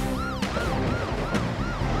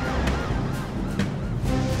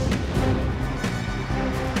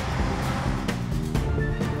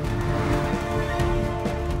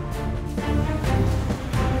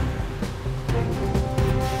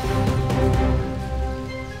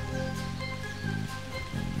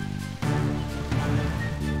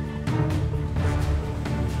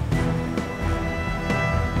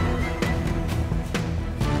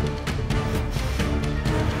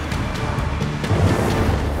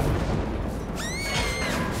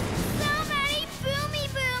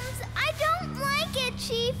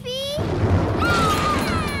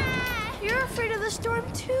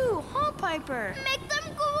 Make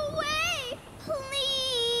them go away, please.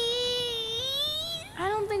 I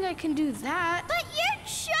don't think I can do that. But you're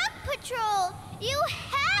Chug Patrol. You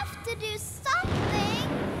have to do something.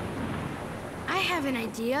 I have an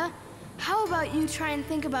idea. How about you try and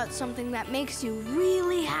think about something that makes you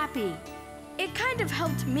really happy? It kind of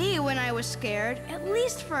helped me when I was scared, at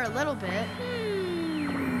least for a little bit.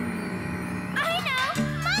 I know.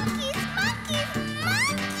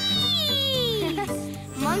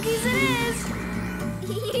 Monkeys. Monkeys it is.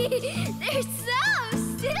 They're so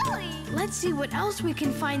silly. Let's see what else we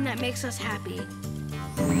can find that makes us happy.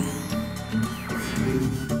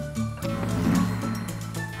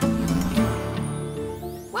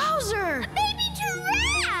 Wowzer! A baby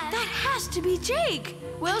giraffe! That has to be Jake.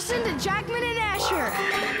 Wilson to Jackman and Asher.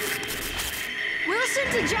 Wilson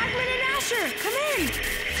to Jackman and Asher. Come in.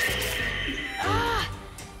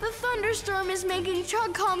 The thunderstorm is making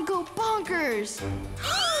Chugcom go bonkers.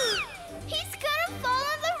 He's gonna fall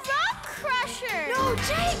on the rock crusher. No,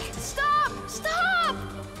 Jake! Stop! Stop!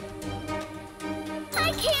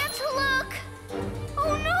 I can't look.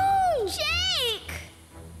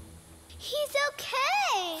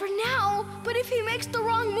 he makes the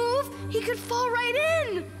wrong move, he could fall right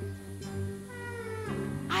in.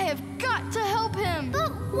 I have got to help him. But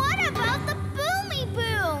what about the boomy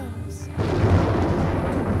booms?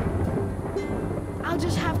 I'll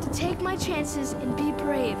just have to take my chances and be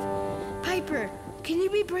brave. Piper, can you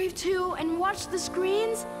be brave too and watch the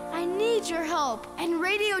screens? I need your help. And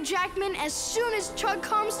radio Jackman as soon as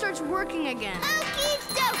ChugCom starts working again. Okie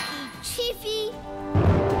dokie, Chiefy.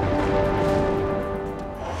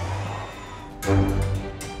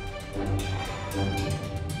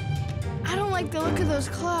 I don't like the look of those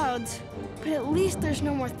clouds, but at least there's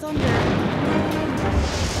no more thunder.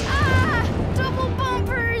 Ah! Double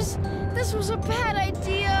bumpers! This was a bad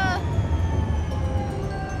idea.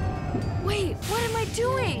 Wait, what am I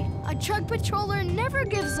doing? A Chug Patroller never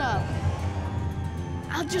gives up.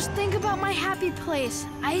 I'll just think about my happy place.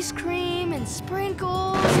 Ice cream and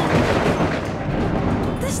sprinkles.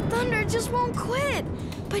 This thunder just won't quit.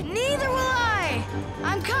 But neither will I.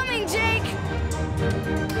 I'm coming, Jake.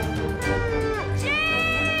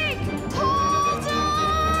 Jake! Hold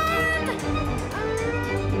on!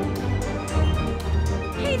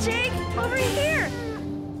 Hey, Jake, over here.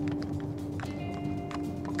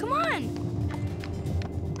 Come on.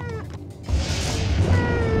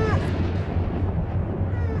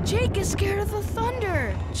 Jake is scared of the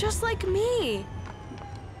thunder, just like me.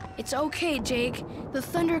 It's okay, Jake. The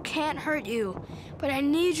thunder can't hurt you. But I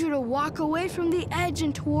need you to walk away from the edge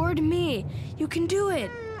and toward me. You can do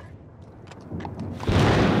it.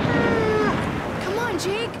 Come on,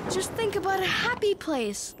 Jake. Just think about a happy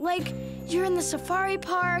place. Like you're in the safari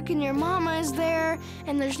park and your mama is there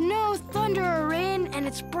and there's no thunder or rain and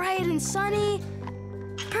it's bright and sunny.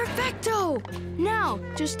 Perfecto! Now,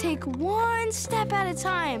 just take one step at a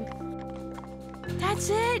time.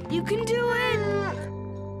 That's it. You can do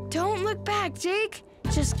it. Don't look back, Jake.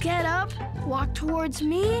 Just get up, walk towards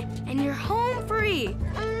me, and you're home free.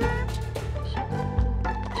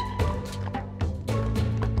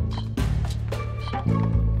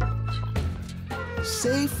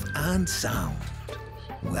 Safe and sound.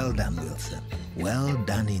 Well done, Wilson. Well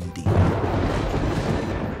done indeed.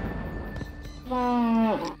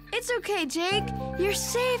 It's okay, Jake. You're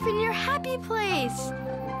safe in your happy place.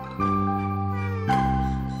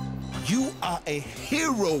 You are a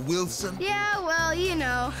hero, Wilson. Yeah, well, you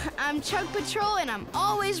know, I'm Chug Patrol and I'm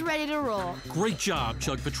always ready to roll. Great job,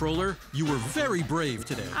 Chug Patroller. You were very brave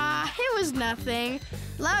today. It was nothing.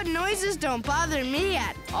 Loud noises don't bother me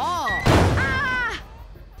at all. Ah!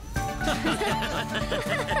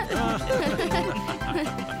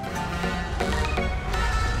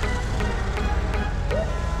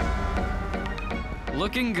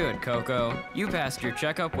 Looking good, Koko. You passed your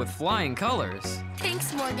checkup with flying colors.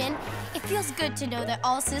 Thanks, Morgan. It feels good to know that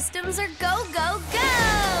all systems are go, go,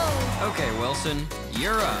 go! Okay, Wilson,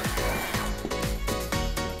 you're up.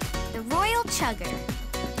 The Royal Chugger.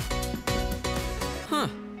 Huh,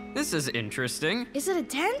 this is interesting. Is it a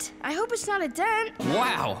dent? I hope it's not a dent.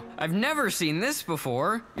 Wow, I've never seen this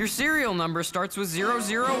before. Your serial number starts with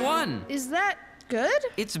 001. Is that good?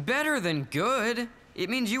 It's better than good. It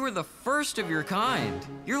means you were the first of your kind.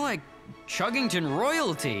 You're like Chuggington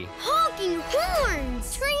royalty. Honking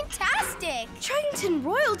horns! Traintastic! Chuggington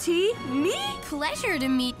royalty? Me? Pleasure to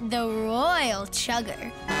meet the Royal Chugger.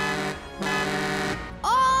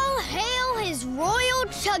 All hail his Royal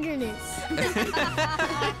Chuggerness.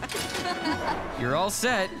 You're all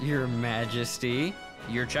set, Your Majesty.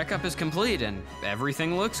 Your checkup is complete and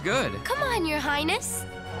everything looks good. Come on, Your Highness.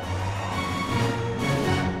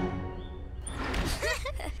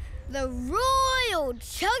 The Royal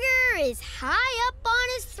Chugger is high up on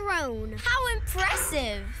his throne. How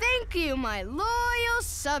impressive. Thank you, my loyal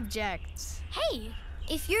subjects. Hey,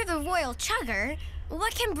 if you're the Royal Chugger,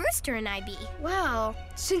 what can Brewster and I be? Well,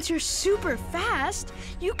 since you're super fast,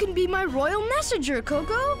 you can be my royal messenger,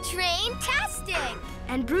 Koko. Traintastic!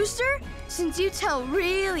 And Brewster, since you tell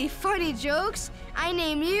really funny jokes, I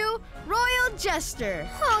name you Royal Jester.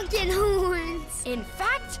 Honkin' horns! In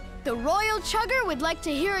fact, the Royal Chugger would like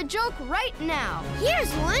to hear a joke right now.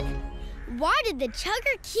 Here's one. Why did the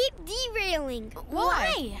Chugger keep derailing?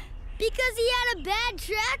 Why? Because he had a bad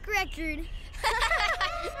track record.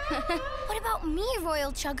 What about me,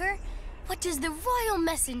 Royal Chugger? What does the Royal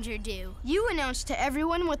Messenger do? You announce to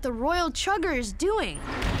everyone what the Royal Chugger is doing.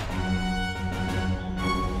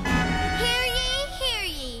 Hear ye, hear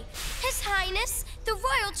ye. His Highness, the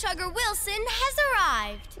Royal Chugger Wilson has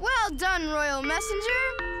arrived. Well done, Royal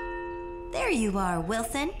Messenger. There you are,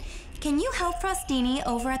 Wilson. Can you help Frostini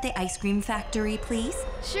over at the ice cream factory, please?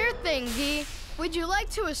 Sure thing, Dee. Would you like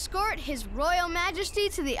to escort His Royal Majesty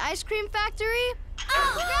to the ice cream factory?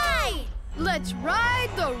 All right! Let's ride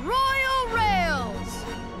the royal rails!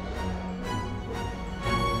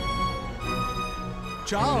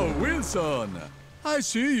 Ciao, Wilson. I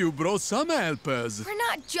see you brought some helpers. We're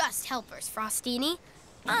not just helpers, Frostini.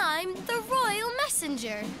 I'm the royal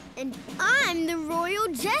messenger. And I'm the royal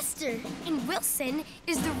jester. And Wilson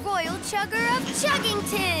is the royal chugger of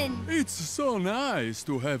Chuggington. It's so nice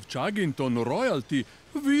to have Chuggington royalty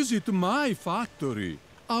visit my factory.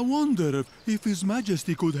 I wonder if His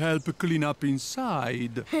Majesty could help clean up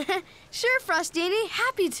inside. Sure, Frostini.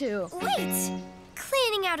 Happy to. Wait!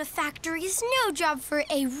 Cleaning out a factory is no job for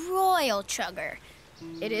a royal chugger.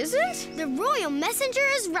 It isn't? The royal messenger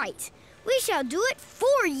is right. We shall do it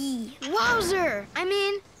for ye. Wowzer! I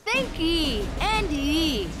mean, thank ye and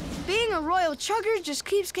ye. Being a royal chugger just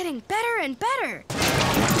keeps getting better and better.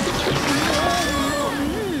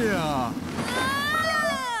 Yeah.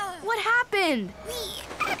 What happened? We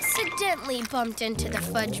accidentally bumped into the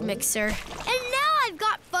fudge mixer. And now I've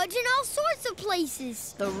got fudge in all sorts of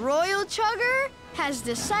places. The royal chugger has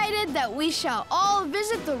decided that we shall all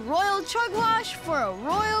visit the royal chug wash for a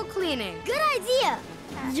royal cleaning. Good idea,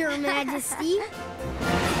 Your Majesty.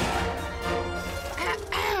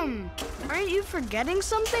 Aren't you forgetting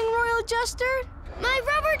something, Royal Jester? My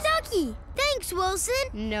rubber ducky. Thanks, Wilson.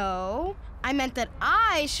 No, I meant that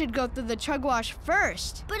I should go through the chug wash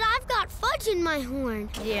first. But I've got fudge in my horn.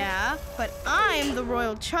 Yeah, but I'm the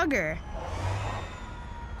royal chugger.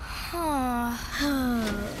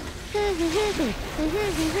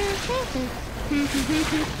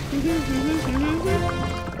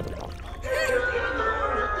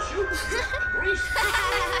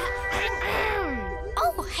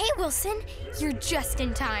 Oh, hey, Wilson. You're just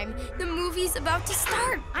in time. The movie's about to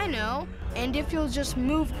start. I know. And if you'll just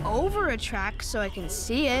move over a track so I can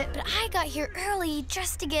see it. But I got here early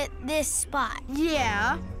just to get this spot.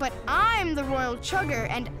 Yeah, but I'm the royal chugger,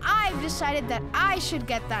 and I've decided that I should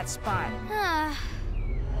get that spot.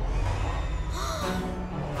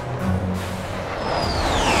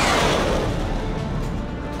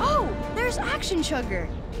 Oh, there's Action Chugger.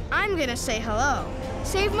 I'm gonna say hello.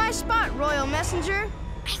 Save my spot, royal messenger.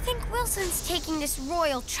 I think Wilson's taking this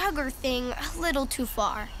royal chugger thing a little too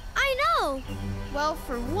far. I know. Well,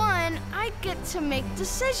 for one, I get to make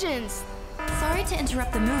decisions. Sorry to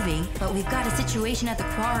interrupt the movie, but we've got a situation at the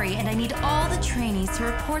quarry, and I need all the trainees to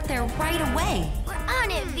report there right away. We're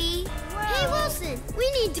on it, V. Hey, Wilson,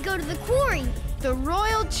 we need to go to the quarry. The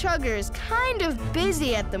royal chugger is kind of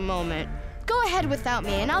busy at the moment. Go ahead without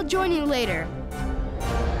me, and I'll join you later.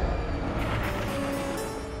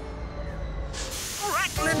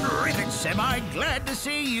 Rattling rivets, am I glad to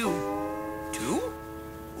see you. Two?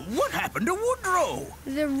 What happened to Woodrow?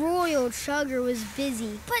 The royal chugger was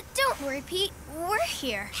busy. But don't worry, Pete. We're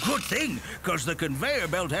here. Good thing, because the conveyor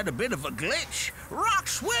belt had a bit of a glitch.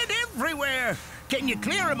 Rocks went everywhere. Can you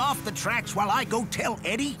clear him off the tracks while I go tell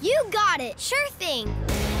Eddie? You got it. Sure thing.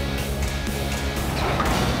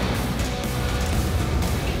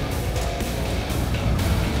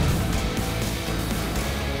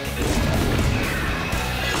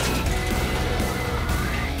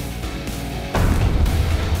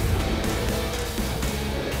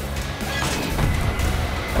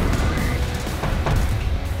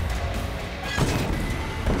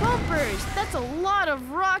 That's a lot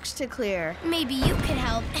of rocks to clear. Maybe you can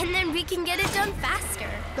help, and then we can get it done faster.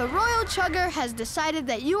 The royal chugger has decided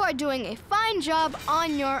that you are doing a fine job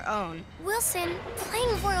on your own. Wilson,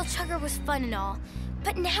 playing royal chugger was fun and all,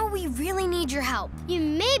 but now we really need your help. You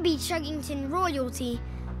may be Chuggington royalty,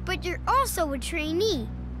 but you're also a trainee,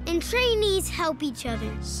 and trainees help each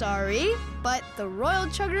other. Sorry, but the royal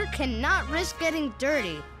chugger cannot risk getting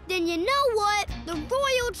dirty. Then you know what? The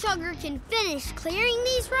royal chugger can finish clearing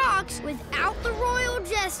these rocks without the royal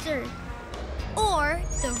jester. Or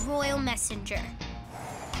the royal messenger.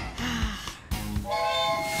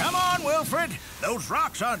 Come on, Wilfred. Those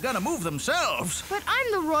rocks aren't gonna move themselves. But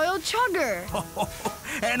I'm the royal chugger.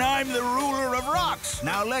 And I'm the ruler of rocks.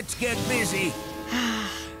 Now let's get busy.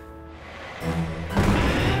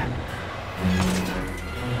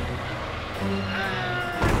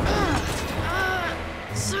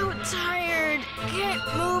 So tired. Can't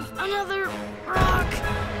move another rock.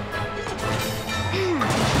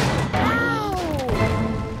 Ow!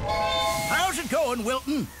 How's it going,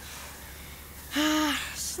 Wilton?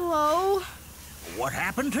 Slow. What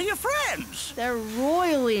happened to your friends? They're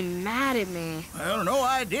royally mad at me. Well, no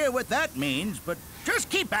idea what that means, but just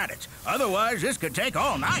keep at it. Otherwise, this could take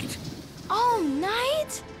all night. All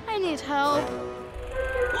night? I need help.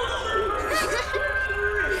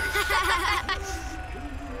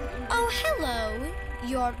 Oh, hello,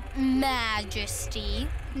 Your Majesty.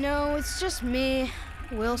 No, it's just me.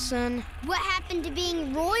 Wilson. What happened to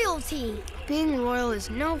being royalty? Being royal is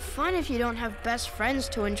no fun if you don't have best friends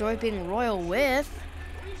to enjoy being royal with.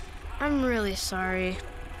 I'm really sorry.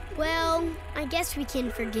 Well, I guess we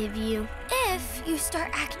can forgive you. If you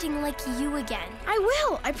start acting like you again. I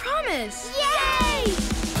will, I promise. Yay!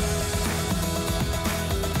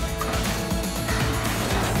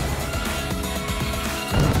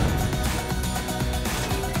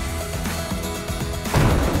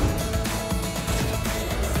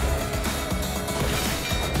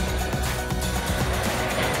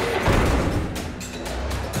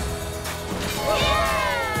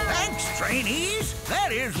 Thanks, trainees.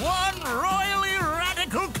 That is one royally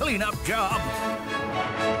radical cleanup job.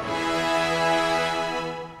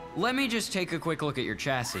 Let me just take a quick look at your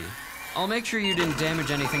chassis. I'll make sure you didn't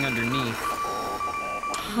damage anything underneath.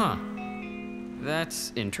 Huh.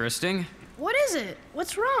 That's interesting. What is it?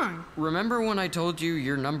 What's wrong? Remember when I told you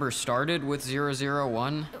your number started with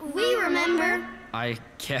 001? We remember. I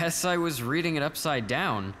guess I was reading it upside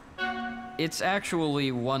down. It's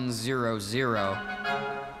actually 100.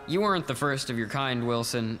 You weren't the first of your kind,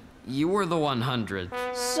 Wilson. You were the 100th.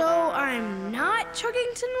 So I'm not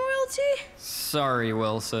Chuggington royalty? Sorry,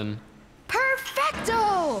 Wilson.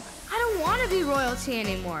 Perfecto! I don't want to be royalty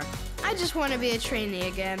anymore. I just want to be a trainee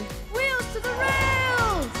again. Wheels to the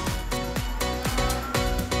rails!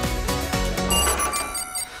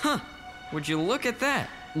 Huh. Would you look at that?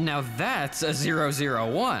 Now that's a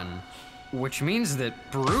 001. Which means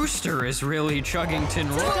that Brewster is really Chuggington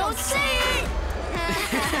royalty. Don't say it!